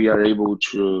we are able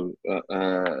to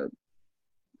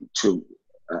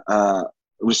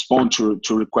respond to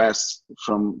requests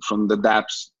from the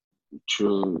dApps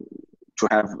to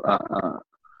have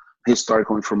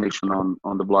historical information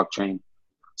on the blockchain.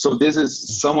 So this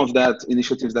is some of that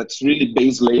initiative that's really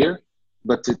base layer,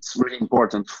 but it's really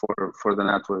important for the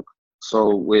network.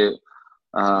 So we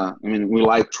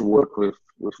like to work with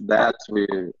that. We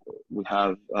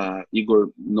have Igor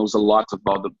knows a lot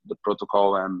about the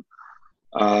protocol and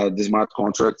the smart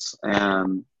contracts,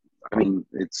 and I mean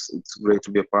it's great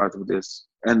to be a part of this.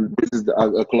 And this is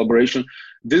a collaboration.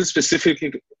 This is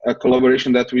specifically a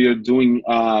collaboration that we are doing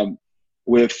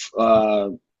with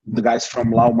the guys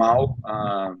from Lau Mau,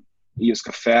 EOS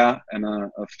Cafe, and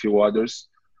a few others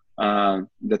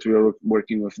that we are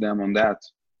working with them on that.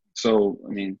 So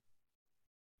I mean,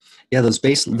 yeah, those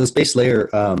base layer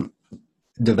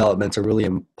developments are really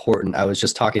important. I was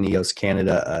just talking to EOS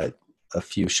Canada a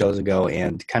few shows ago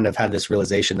and kind of had this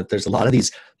realization that there's a lot of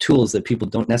these tools that people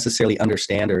don't necessarily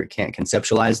understand or can't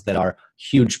conceptualize that are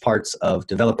huge parts of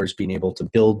developers being able to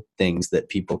build things that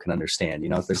people can understand. You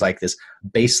know, there's like this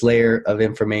base layer of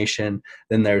information,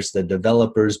 then there's the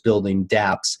developers building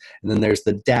dApps, and then there's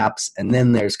the dApps, and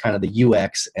then there's kind of the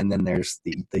UX, and then there's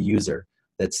the user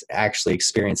that's actually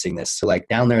experiencing this. So like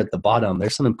down there at the bottom,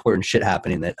 there's some important shit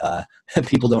happening that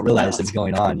people don't realize is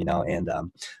going on, you know? And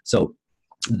so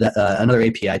another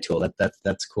API tool,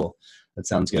 that's cool. That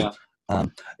sounds good. Yeah.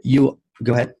 You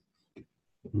go ahead.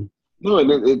 No,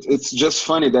 it's just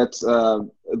funny that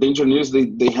the engineers,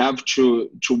 they have to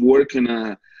work in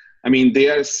a, I mean, they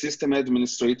are system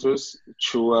administrators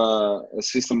to a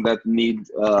system that need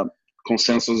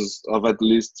consensus of at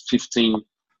least 15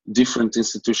 different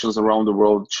institutions around the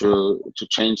world to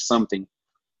change something.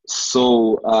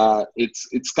 So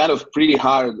it's kind of pretty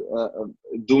hard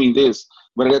doing this,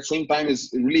 but at the same time it's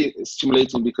really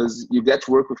stimulating because you get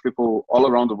to work with people all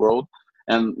around the world,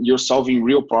 and you're solving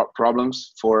real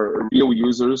problems for real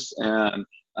users, and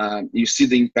you see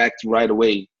the impact right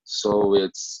away. So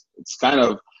it's kind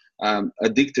of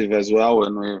addictive as well,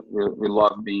 and we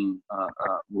love being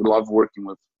we love working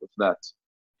with that.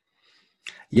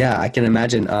 Yeah, I can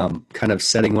imagine kind of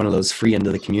setting one of those free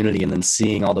into the community and then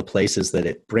seeing all the places that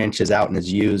it branches out and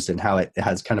is used and how it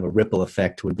has kind of a ripple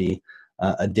effect would be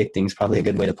addicting is probably a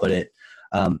good way to put it.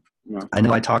 Yeah. I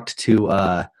know I talked to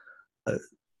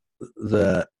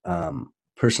the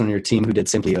person on your team who did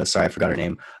Simply EOS. Sorry, I forgot her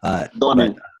name.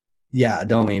 Domi. Yeah,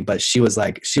 Domi, but she was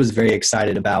very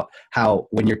excited about how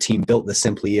when your team built the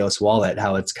Simply EOS wallet,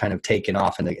 how it's kind of taken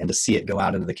off, and to see it go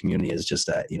out into the community is just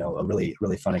a really,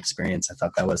 really fun experience. I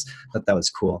thought that was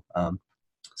cool.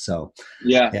 So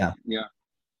yeah.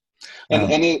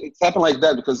 And it's happened like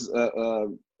that because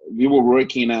we were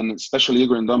working, and especially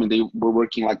Igor and Domi, they were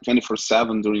working like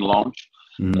 24/7 during launch,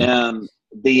 mm-hmm. and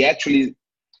they actually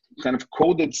kind of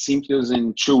coded Simply EOS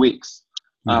in 2 weeks.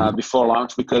 Before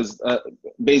launch, because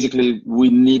basically we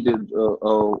needed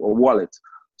a wallet,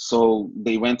 so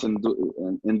they went and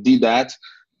did that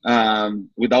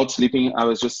without sleeping. I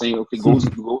was just saying, okay, go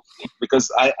sleep,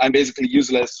 because I'm basically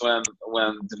useless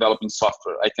when developing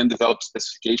software. I can develop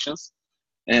specifications,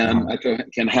 and I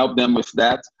can help them with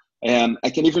that, and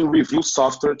I can even review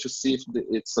software to see if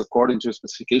it's according to a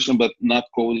specification, but not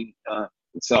coding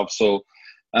itself. So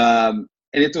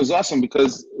and it was awesome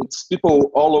because it's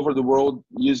people all over the world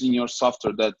using your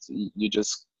software that you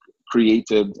just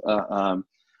created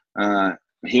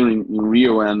here in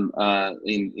Rio and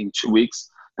in 2 weeks.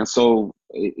 And so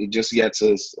it just gets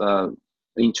us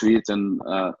into it and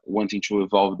wanting to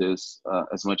evolve this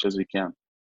as much as we can.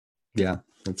 Yeah,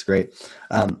 that's great.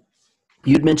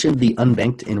 You'd mentioned the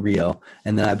Unbanked in Rio,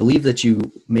 and then I believe that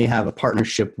you may have a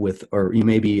partnership with, or you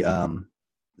may be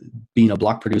being a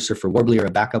block producer for Warbly or a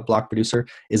backup block producer.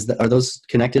 Are those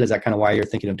connected? Is that kind of why you're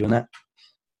thinking of doing that?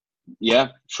 Yeah,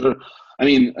 sure. I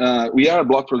mean, we are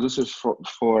block producers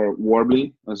for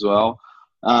Warbly as well,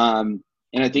 and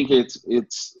I think it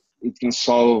can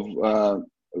solve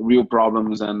real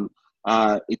problems, and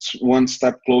it's one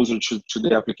step closer to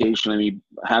the application. I mean,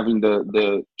 having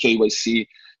the KYC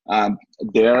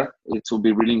there, it will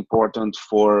be really important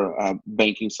for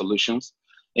banking solutions,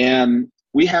 and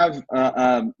we have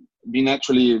been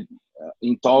actually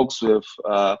in talks with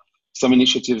some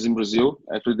initiatives in Brazil.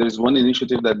 Actually, there's one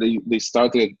initiative that they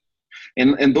started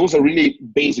And those are really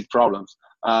basic problems.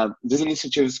 This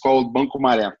initiative is called Banco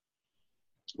Maré.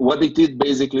 What they did,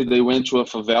 basically, they went to a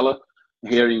favela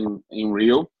here in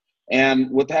Rio. And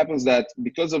what happens that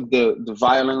because of the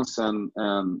violence and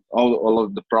all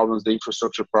of the problems, the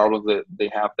infrastructure problems that they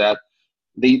have, that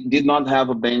they did not have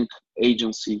a bank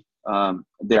agency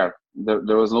there.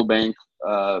 There was no bank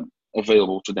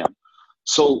available to them.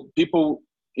 So people,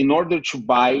 in order to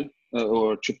buy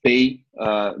or to pay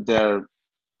their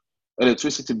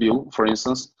electricity bill, for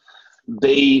instance,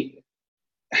 they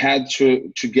had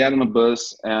to get on a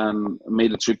bus and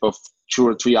made a trip of 2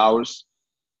 or 3 hours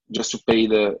just to pay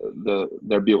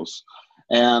their bills,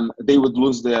 and they would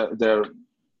lose their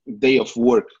day of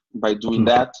work by doing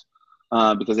that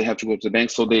because they have to go to the bank.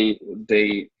 So they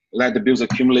let the bills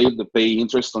accumulate, they pay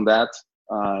interest on that.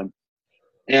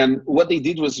 And what they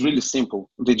did was really simple.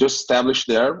 They just established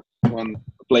there one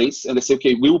place and they say,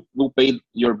 okay, we'll pay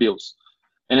your bills.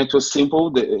 And it was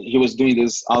simple. He was doing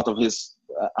this out of his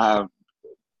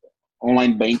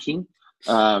online banking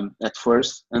at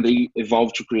first, and they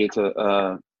evolved to create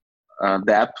a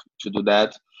app to do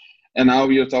that. And now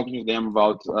we are talking to them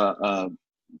about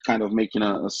kind of making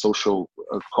a social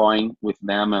coin with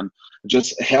them and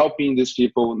just helping these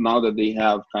people now that they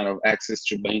have kind of access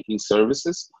to banking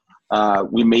services.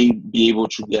 We may be able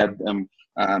to get them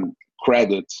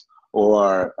credit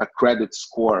or a credit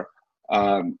score,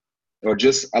 or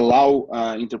just allow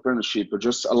entrepreneurship, or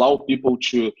just allow people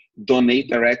to donate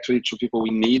directly to people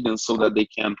in need, and so that they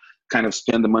can kind of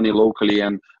spend the money locally.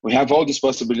 And we have all these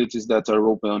possibilities that are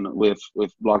open with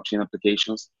blockchain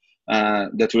applications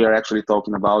that we are actually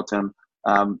talking about. And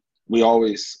we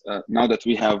always, now that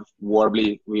we have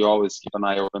Warbly, we always keep an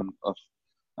eye open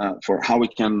for how we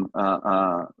can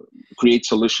create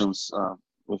solutions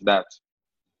with that.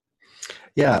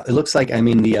 Yeah, it looks like, I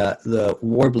mean, the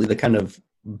Warbly, the kind of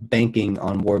banking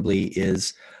on Warbly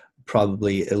is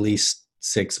probably at least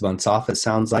 6 months off. It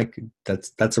sounds like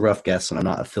that's a rough guess, and I'm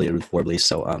not affiliated with Warbly,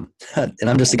 so and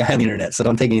I'm just a guy on the internet, so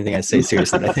don't take anything I say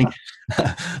seriously. But I think,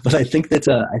 but I think that's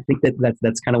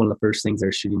kind of one of the first things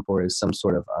they're shooting for, is some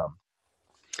sort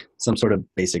of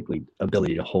basically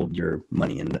ability to hold your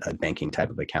money in a banking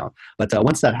type of account. But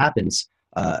once that happens,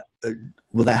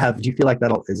 will that have? Do you feel like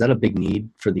is that a big need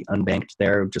for the unbanked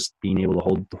there, just being able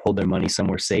to hold their money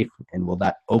somewhere safe? And will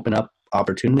that open up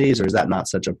opportunities, or is that not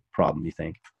such a problem, you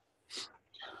think?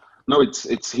 No,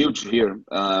 it's huge here.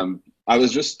 I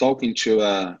was just talking to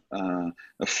a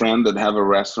friend that have a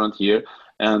restaurant here,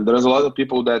 and there's a lot of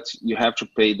people that you have to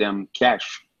pay them cash.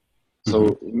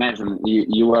 So imagine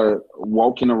you are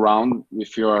walking around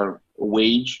with your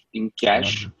wage in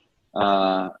cash,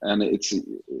 and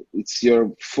it's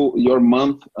your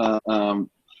month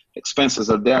expenses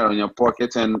are there in your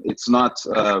pocket, and it's not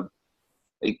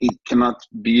it cannot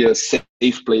be a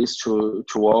safe place to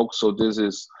walk. So this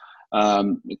is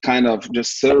kind of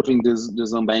just serving this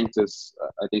unbanked is,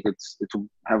 I think it will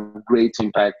have great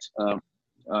impact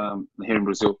here in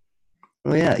Brazil.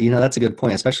 Well, yeah, that's a good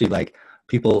point, especially like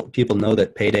people know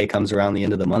that payday comes around the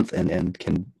end of the month, and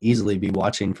can easily be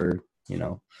watching for,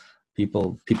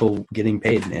 people getting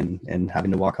paid and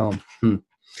having to walk home.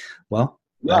 Well,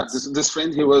 yeah, this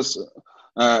friend, he was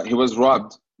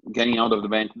robbed getting out of the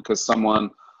bank because someone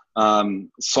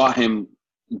saw him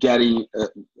getting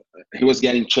he was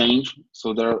getting change.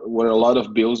 So there were a lot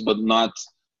of bills, but not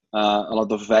a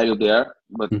lot of value there.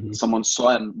 But someone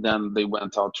saw, and then they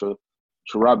went out to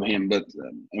rob him. But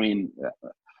I mean,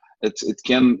 it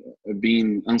can be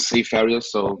in unsafe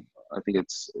areas, so I think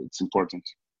it's important.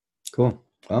 Cool.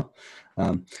 Well,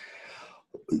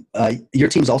 your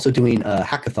team's also doing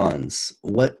hackathons.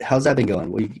 How's that been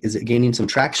going? Is it gaining some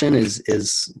traction?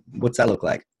 What's that look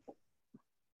like?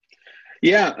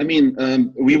 Yeah, I mean,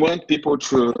 we want people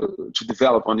to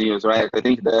develop on EOS, right? I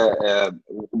think that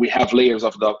we have layers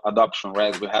of the adoption,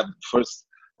 right? We have first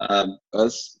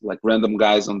us, like random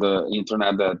guys on the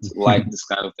internet that like this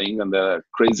kind of thing, and they're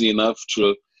crazy enough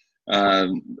to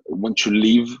want to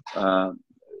live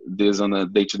this on a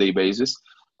day-to-day basis.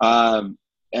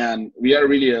 And we are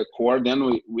really a core.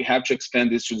 Then we have to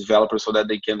expand this to developers so that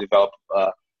they can develop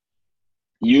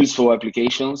useful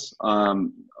applications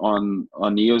on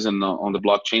EOS and on the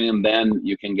blockchain, and then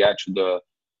you can get to the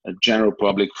general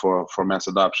public for mass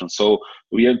adoption. So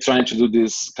we are trying to do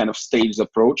this kind of staged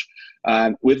approach.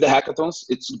 With the hackathons,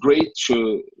 it's great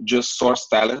to just source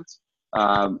talent.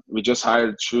 We just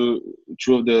hired two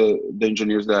of the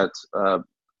engineers that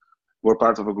were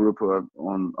part of a group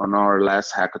on our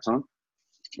last hackathon.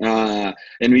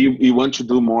 And we want to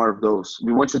do more of those.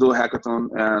 We want to do a hackathon,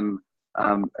 and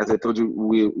as I told you,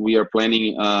 we are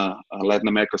planning a Latin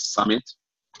America summit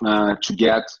to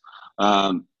get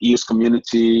EOS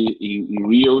community in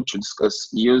Rio to discuss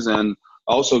EOS, and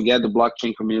also get the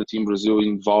blockchain community in Brazil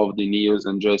involved in EOS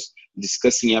and just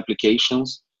discussing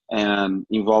applications and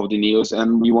involved in EOS.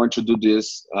 And we want to do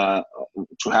this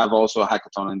to have also a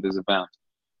hackathon in this event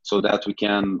so that we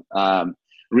can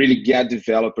really get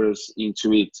developers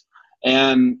into it.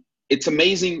 And it's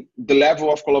amazing the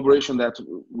level of collaboration that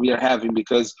we are having,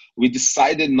 because we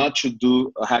decided not to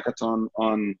do a hackathon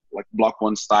on like Block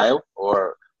One style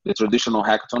or the traditional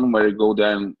hackathon where you go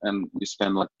there and you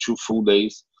spend like 2 full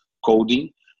days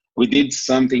coding. We did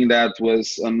something that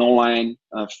was an online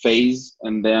phase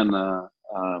and then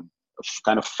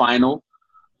kind of final.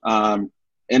 And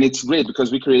it's great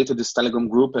because we created this Telegram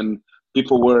group and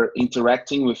people were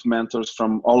interacting with mentors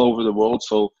from all over the world.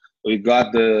 So we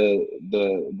got the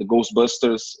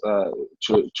Ghostbusters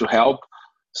to help.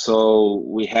 So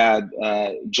we had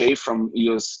Jay from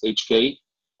EOS HK,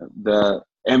 the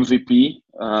MVP,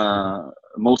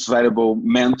 most valuable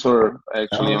mentor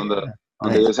actually on the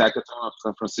EOS Hackathon of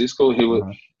San Francisco.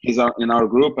 He's in our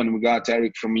group, and we got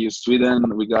Eric from EOS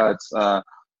Sweden. We got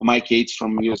Mike Yates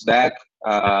from EOS DAC.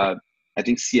 I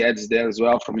think Sied is there as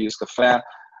well from EOS Cafe.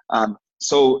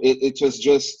 So it was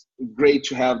just great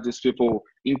to have these people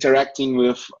interacting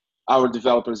with our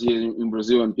developers here in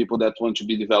Brazil and people that want to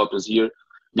be developers here,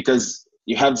 because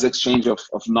you have this exchange of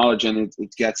knowledge, and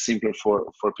it gets simpler for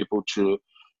people to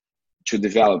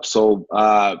develop. So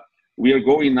we are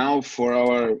going now for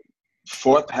our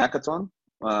 4th hackathon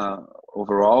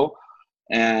overall,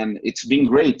 and it's been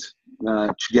great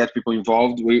to get people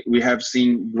involved. We have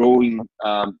seen growing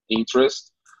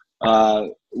interest.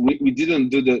 We didn't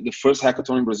do the first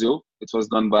hackathon in Brazil. It was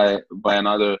done by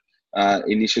another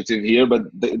initiative here, but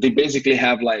they basically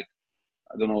have like,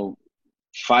 I don't know,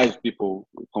 5 people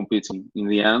competing in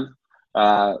the end.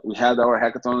 We had our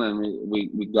hackathon and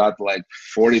we got like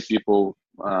 40 people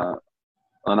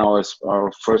on our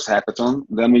first hackathon.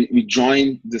 Then we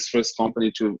joined this first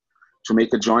company to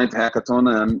make a joint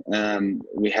hackathon, and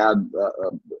we had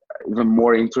even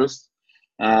more interest.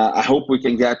 I hope we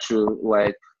can get to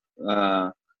like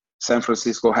San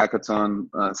Francisco hackathon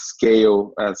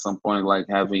scale at some point, like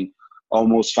having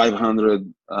almost 500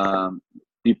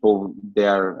 people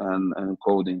there and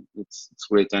coding. It's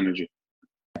great energy.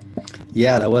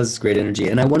 Yeah, that was great energy.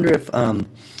 And I wonder if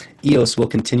EOS will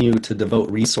continue to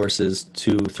devote resources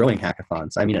to throwing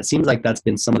hackathons. I mean, it seems like that's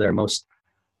been some of their most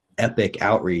epic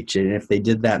outreach. And if they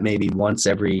did that maybe once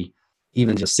every,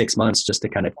 even just 6 months, just to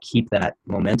kind of keep that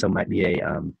momentum, might be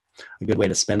a good way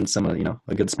to spend some of,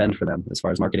 a good spend for them as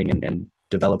far as marketing and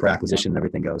developer acquisition and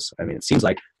everything goes. I mean, it seems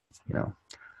like,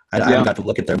 I haven't got to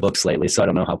look at their books lately, so I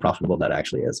don't know how profitable that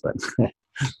actually is, but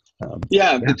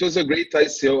it was a great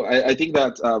ICO. I think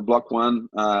that Block One,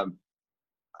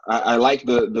 I like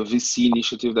the VC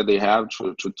initiative that they have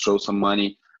to throw some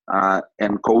money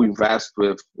and co-invest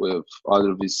with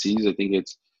other VCs. I think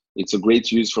it's a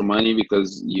great use for money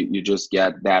because you just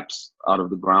get dApps out of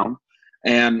the ground,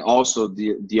 and also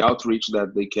the outreach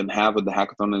that they can have at the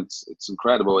hackathon. It's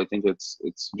incredible. I think it's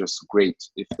just great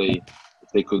if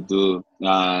they could do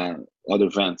other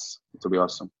events. It would be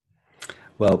awesome.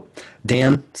 Well,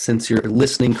 Dan, since you're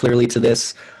listening clearly to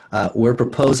this, we're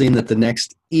proposing that the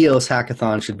next EOS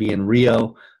hackathon should be in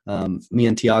Rio. Me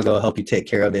and Tiago will help you take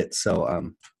care of it.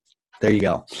 So there you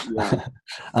go. Yeah.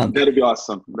 That'd be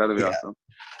awesome. That'd be awesome.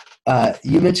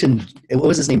 You mentioned, what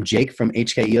was his name? Jake from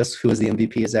HK EOS, who was the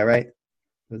MVP. Is that right?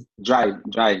 Jai.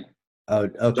 Oh,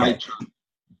 okay. Jai.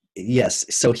 Yes.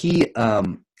 So he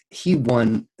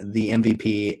won the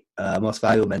MVP, most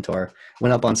valuable mentor,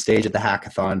 went up on stage at the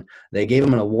hackathon. They gave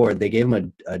him an award. They gave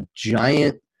him a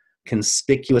giant,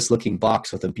 conspicuous looking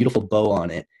box with a beautiful bow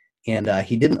on it. And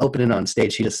he didn't open it on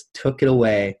stage. He just took it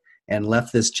away and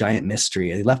left this giant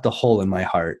mystery. He left a hole in my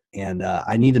heart. And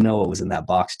I need to know what was in that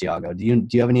box, Tiago. Do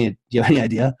you have any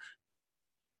idea?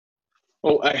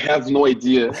 Oh, I have no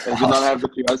idea. I do not have the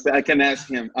curiosity. I can ask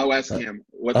him. I'll ask him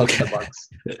what was in the box.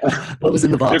 What was in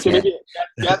the box? You can maybe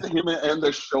get him in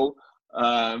the show,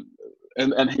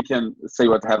 and he can say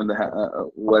what happened,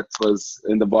 what was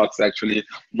in the box actually.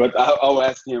 But I'll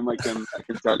ask him. I can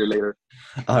tell you later.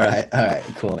 All right,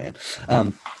 cool, man.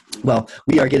 Well,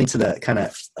 we are getting to the kind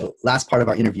of last part of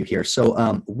our interview here.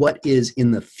 So, what is in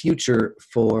the future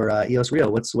for EOS Rio?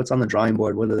 What's on the drawing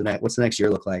board? What's the next year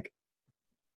look like?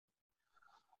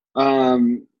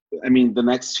 I mean, the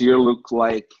next year look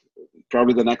like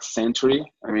probably the next century.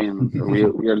 I mean, we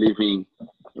are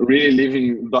really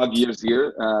living dog years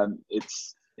here.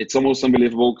 It's almost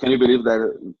unbelievable. Can you believe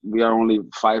that we are only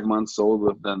 5 months old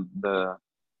with the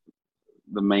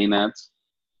mainnet?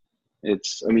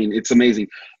 It's amazing.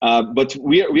 But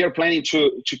we are planning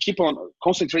to keep on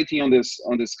concentrating on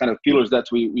this kind of pillars that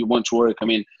we want to work. I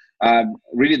mean,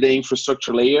 really the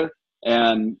infrastructure layer,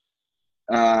 and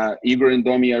Igor and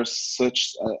Domi are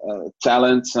such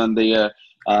talents, and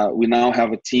we now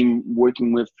have a team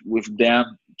working with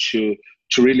them to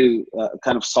really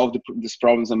kind of solve these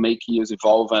problems and make EOS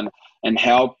evolve and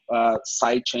help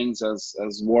side chains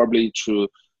as Warbly to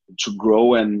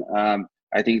grow. And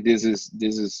I think this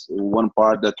is one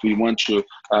part that we want to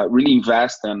really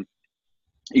invest in.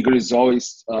 Igor is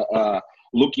always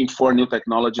looking for new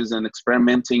technologies and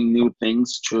experimenting new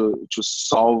things to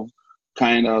solve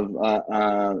kind of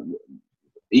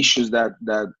issues that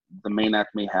the mainnet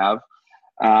may have,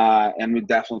 and we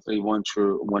definitely want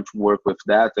to work with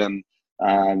that. And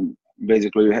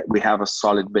basically, we have a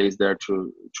solid base there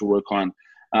to work on.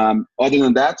 Other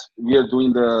than that, we are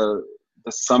doing the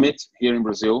summit here in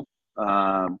Brazil,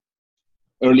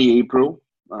 early April,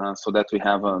 so that we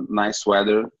have a nice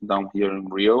weather down here in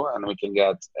Rio, and we can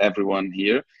get everyone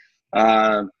here.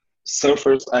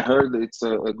 Surfers, I heard it's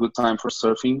a good time for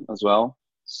surfing as well.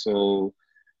 So,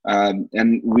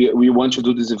 and we want to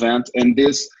do this event, and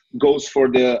this goes for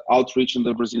the outreach in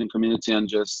the Brazilian community and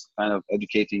just kind of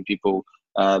educating people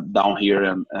down here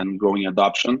and growing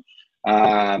adoption.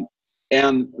 And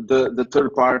the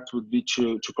third part would be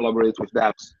to collaborate with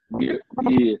dApps.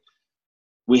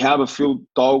 We have a few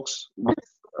talks with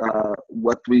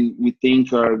what we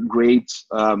think are great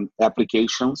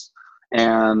applications,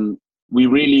 and we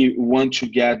really want to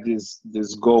get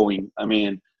this going. I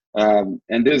mean,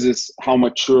 and this is how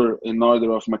mature in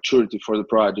order of maturity for the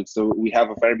project. So we have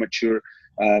a very mature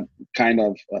kind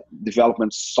of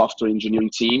development software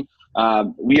engineering team.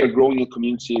 We are growing a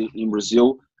community in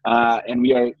Brazil, and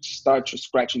we are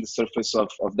scratching the surface of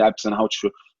dApps and how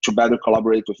to better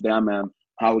collaborate with them and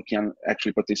how we can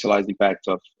actually potentialize the impact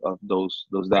of those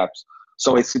dApps.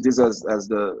 So I see this as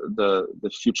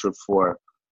the future for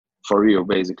Rio,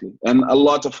 basically, and a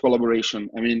lot of collaboration.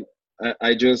 I mean,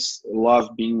 I just love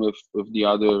being with the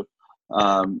other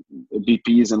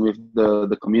VPs and with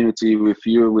the community. With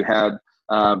you, we had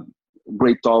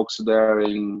great talks there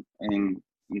in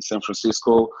San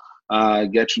Francisco.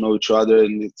 Get to know each other,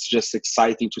 and it's just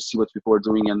exciting to see what people are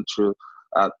doing and to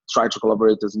try to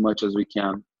collaborate as much as we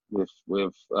can with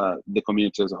the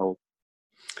community as a whole.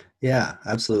 Yeah,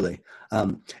 absolutely.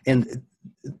 And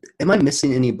am I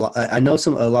missing any block? I know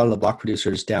a lot of the block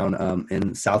producers down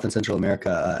in South and Central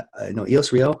America. I know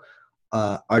EOS Rio,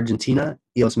 Argentina,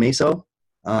 EOS Meso,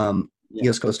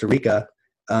 EOS Costa Rica.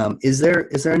 Is there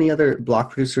any other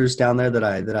block producers down there that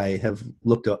I have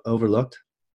overlooked?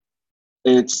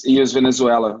 It's EOS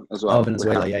Venezuela as well. Oh,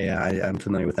 Venezuela. Yeah. I'm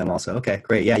familiar with them also. Okay,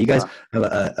 great. Yeah, you guys have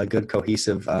a good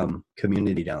cohesive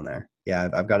community down there. Yeah,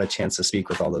 I've got a chance to speak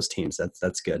with all those teams.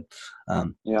 That's good.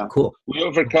 Yeah, cool. We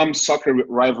overcome soccer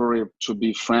rivalry to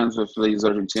be friends with EOS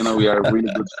Argentina. We are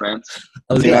really good friends.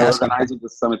 They are organizing the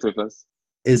summit with us.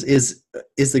 Is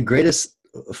the greatest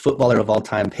footballer of all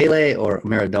time Pele or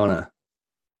Maradona?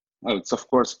 Oh, it's of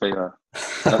course Pele.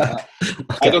 Okay.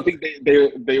 I don't think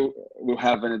they will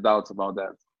have any doubts about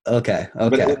that. Okay.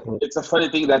 But it's a funny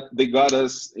thing that they got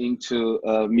us into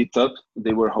a meetup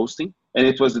they were hosting, and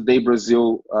it was the day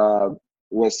Brazil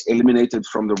was eliminated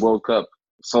from the World Cup.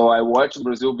 So I watched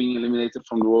Brazil being eliminated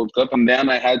from the World Cup, and then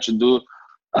I had to do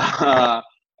a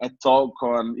talk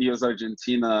on EOS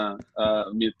Argentina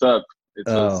meetup. It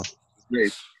was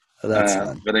great. That's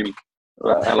fun. But I mean,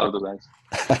 I love the guys.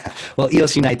 Well,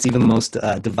 EOS unites even the most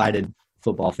divided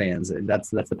football fans. That's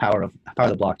the power of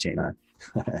the blockchain, huh?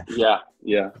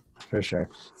 Yeah, for sure.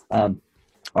 All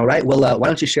right. Well, why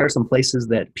don't you share some places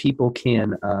that people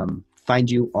can find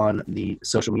you on the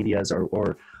social medias,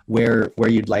 or where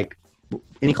you'd like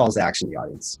any calls to action in the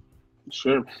audience?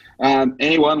 Sure.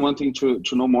 Anyone wanting to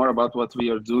know more about what we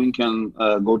are doing can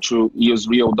go to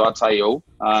eosrio.io.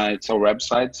 It's our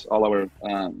website. All our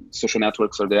social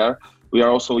networks are there. We are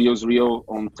also EOS Rio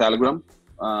on Telegram,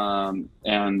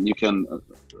 and you can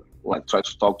try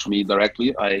to talk to me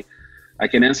directly. I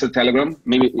can answer Telegram.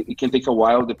 Maybe it can take a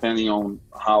while depending on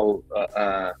how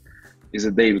is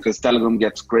the day, because Telegram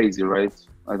gets crazy, right?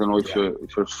 I don't know if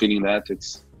you're feeling that.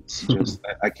 It's just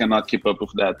I cannot keep up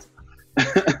with that.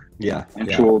 I'm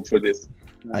too old for this.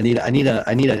 I need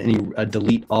a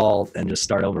delete all and just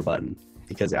start over button,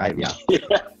 because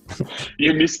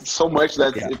you missed so much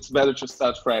that it's better to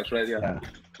start fresh, right? Yeah.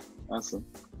 Awesome.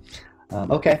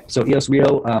 Okay, so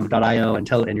eosrio.io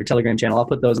and your Telegram channel. I'll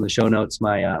put those in the show notes,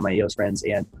 my EOS friends.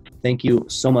 And thank you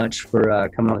so much for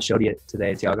coming on the show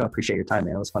today, Thiago. I appreciate your time,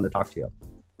 man. It was fun to talk to you.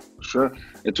 Sure.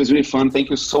 It was really fun. Thank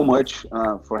you so much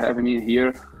for having me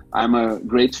here. I'm a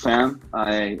great fan.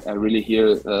 I really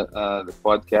hear the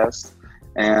podcast,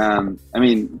 and I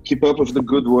mean, keep up with the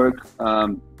good work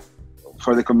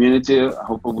for the community. I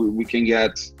hope we can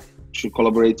get to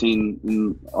collaborating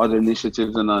in other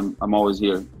initiatives, and I'm always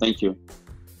here. Thank you.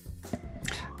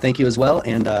 Thank you as well.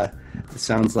 And it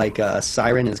sounds like a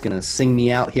siren is going to sing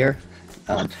me out here.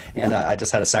 And I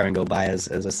just had a siren go by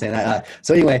as I was saying that.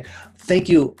 So anyway, thank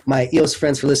you, my EOS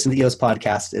friends, for listening to the EOS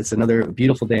podcast. It's another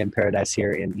beautiful day in paradise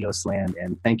here in EOS land.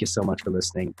 And thank you so much for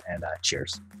listening, and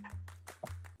cheers.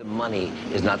 The money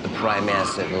is not the prime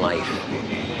asset in life.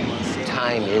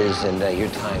 Time is, and your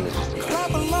time is just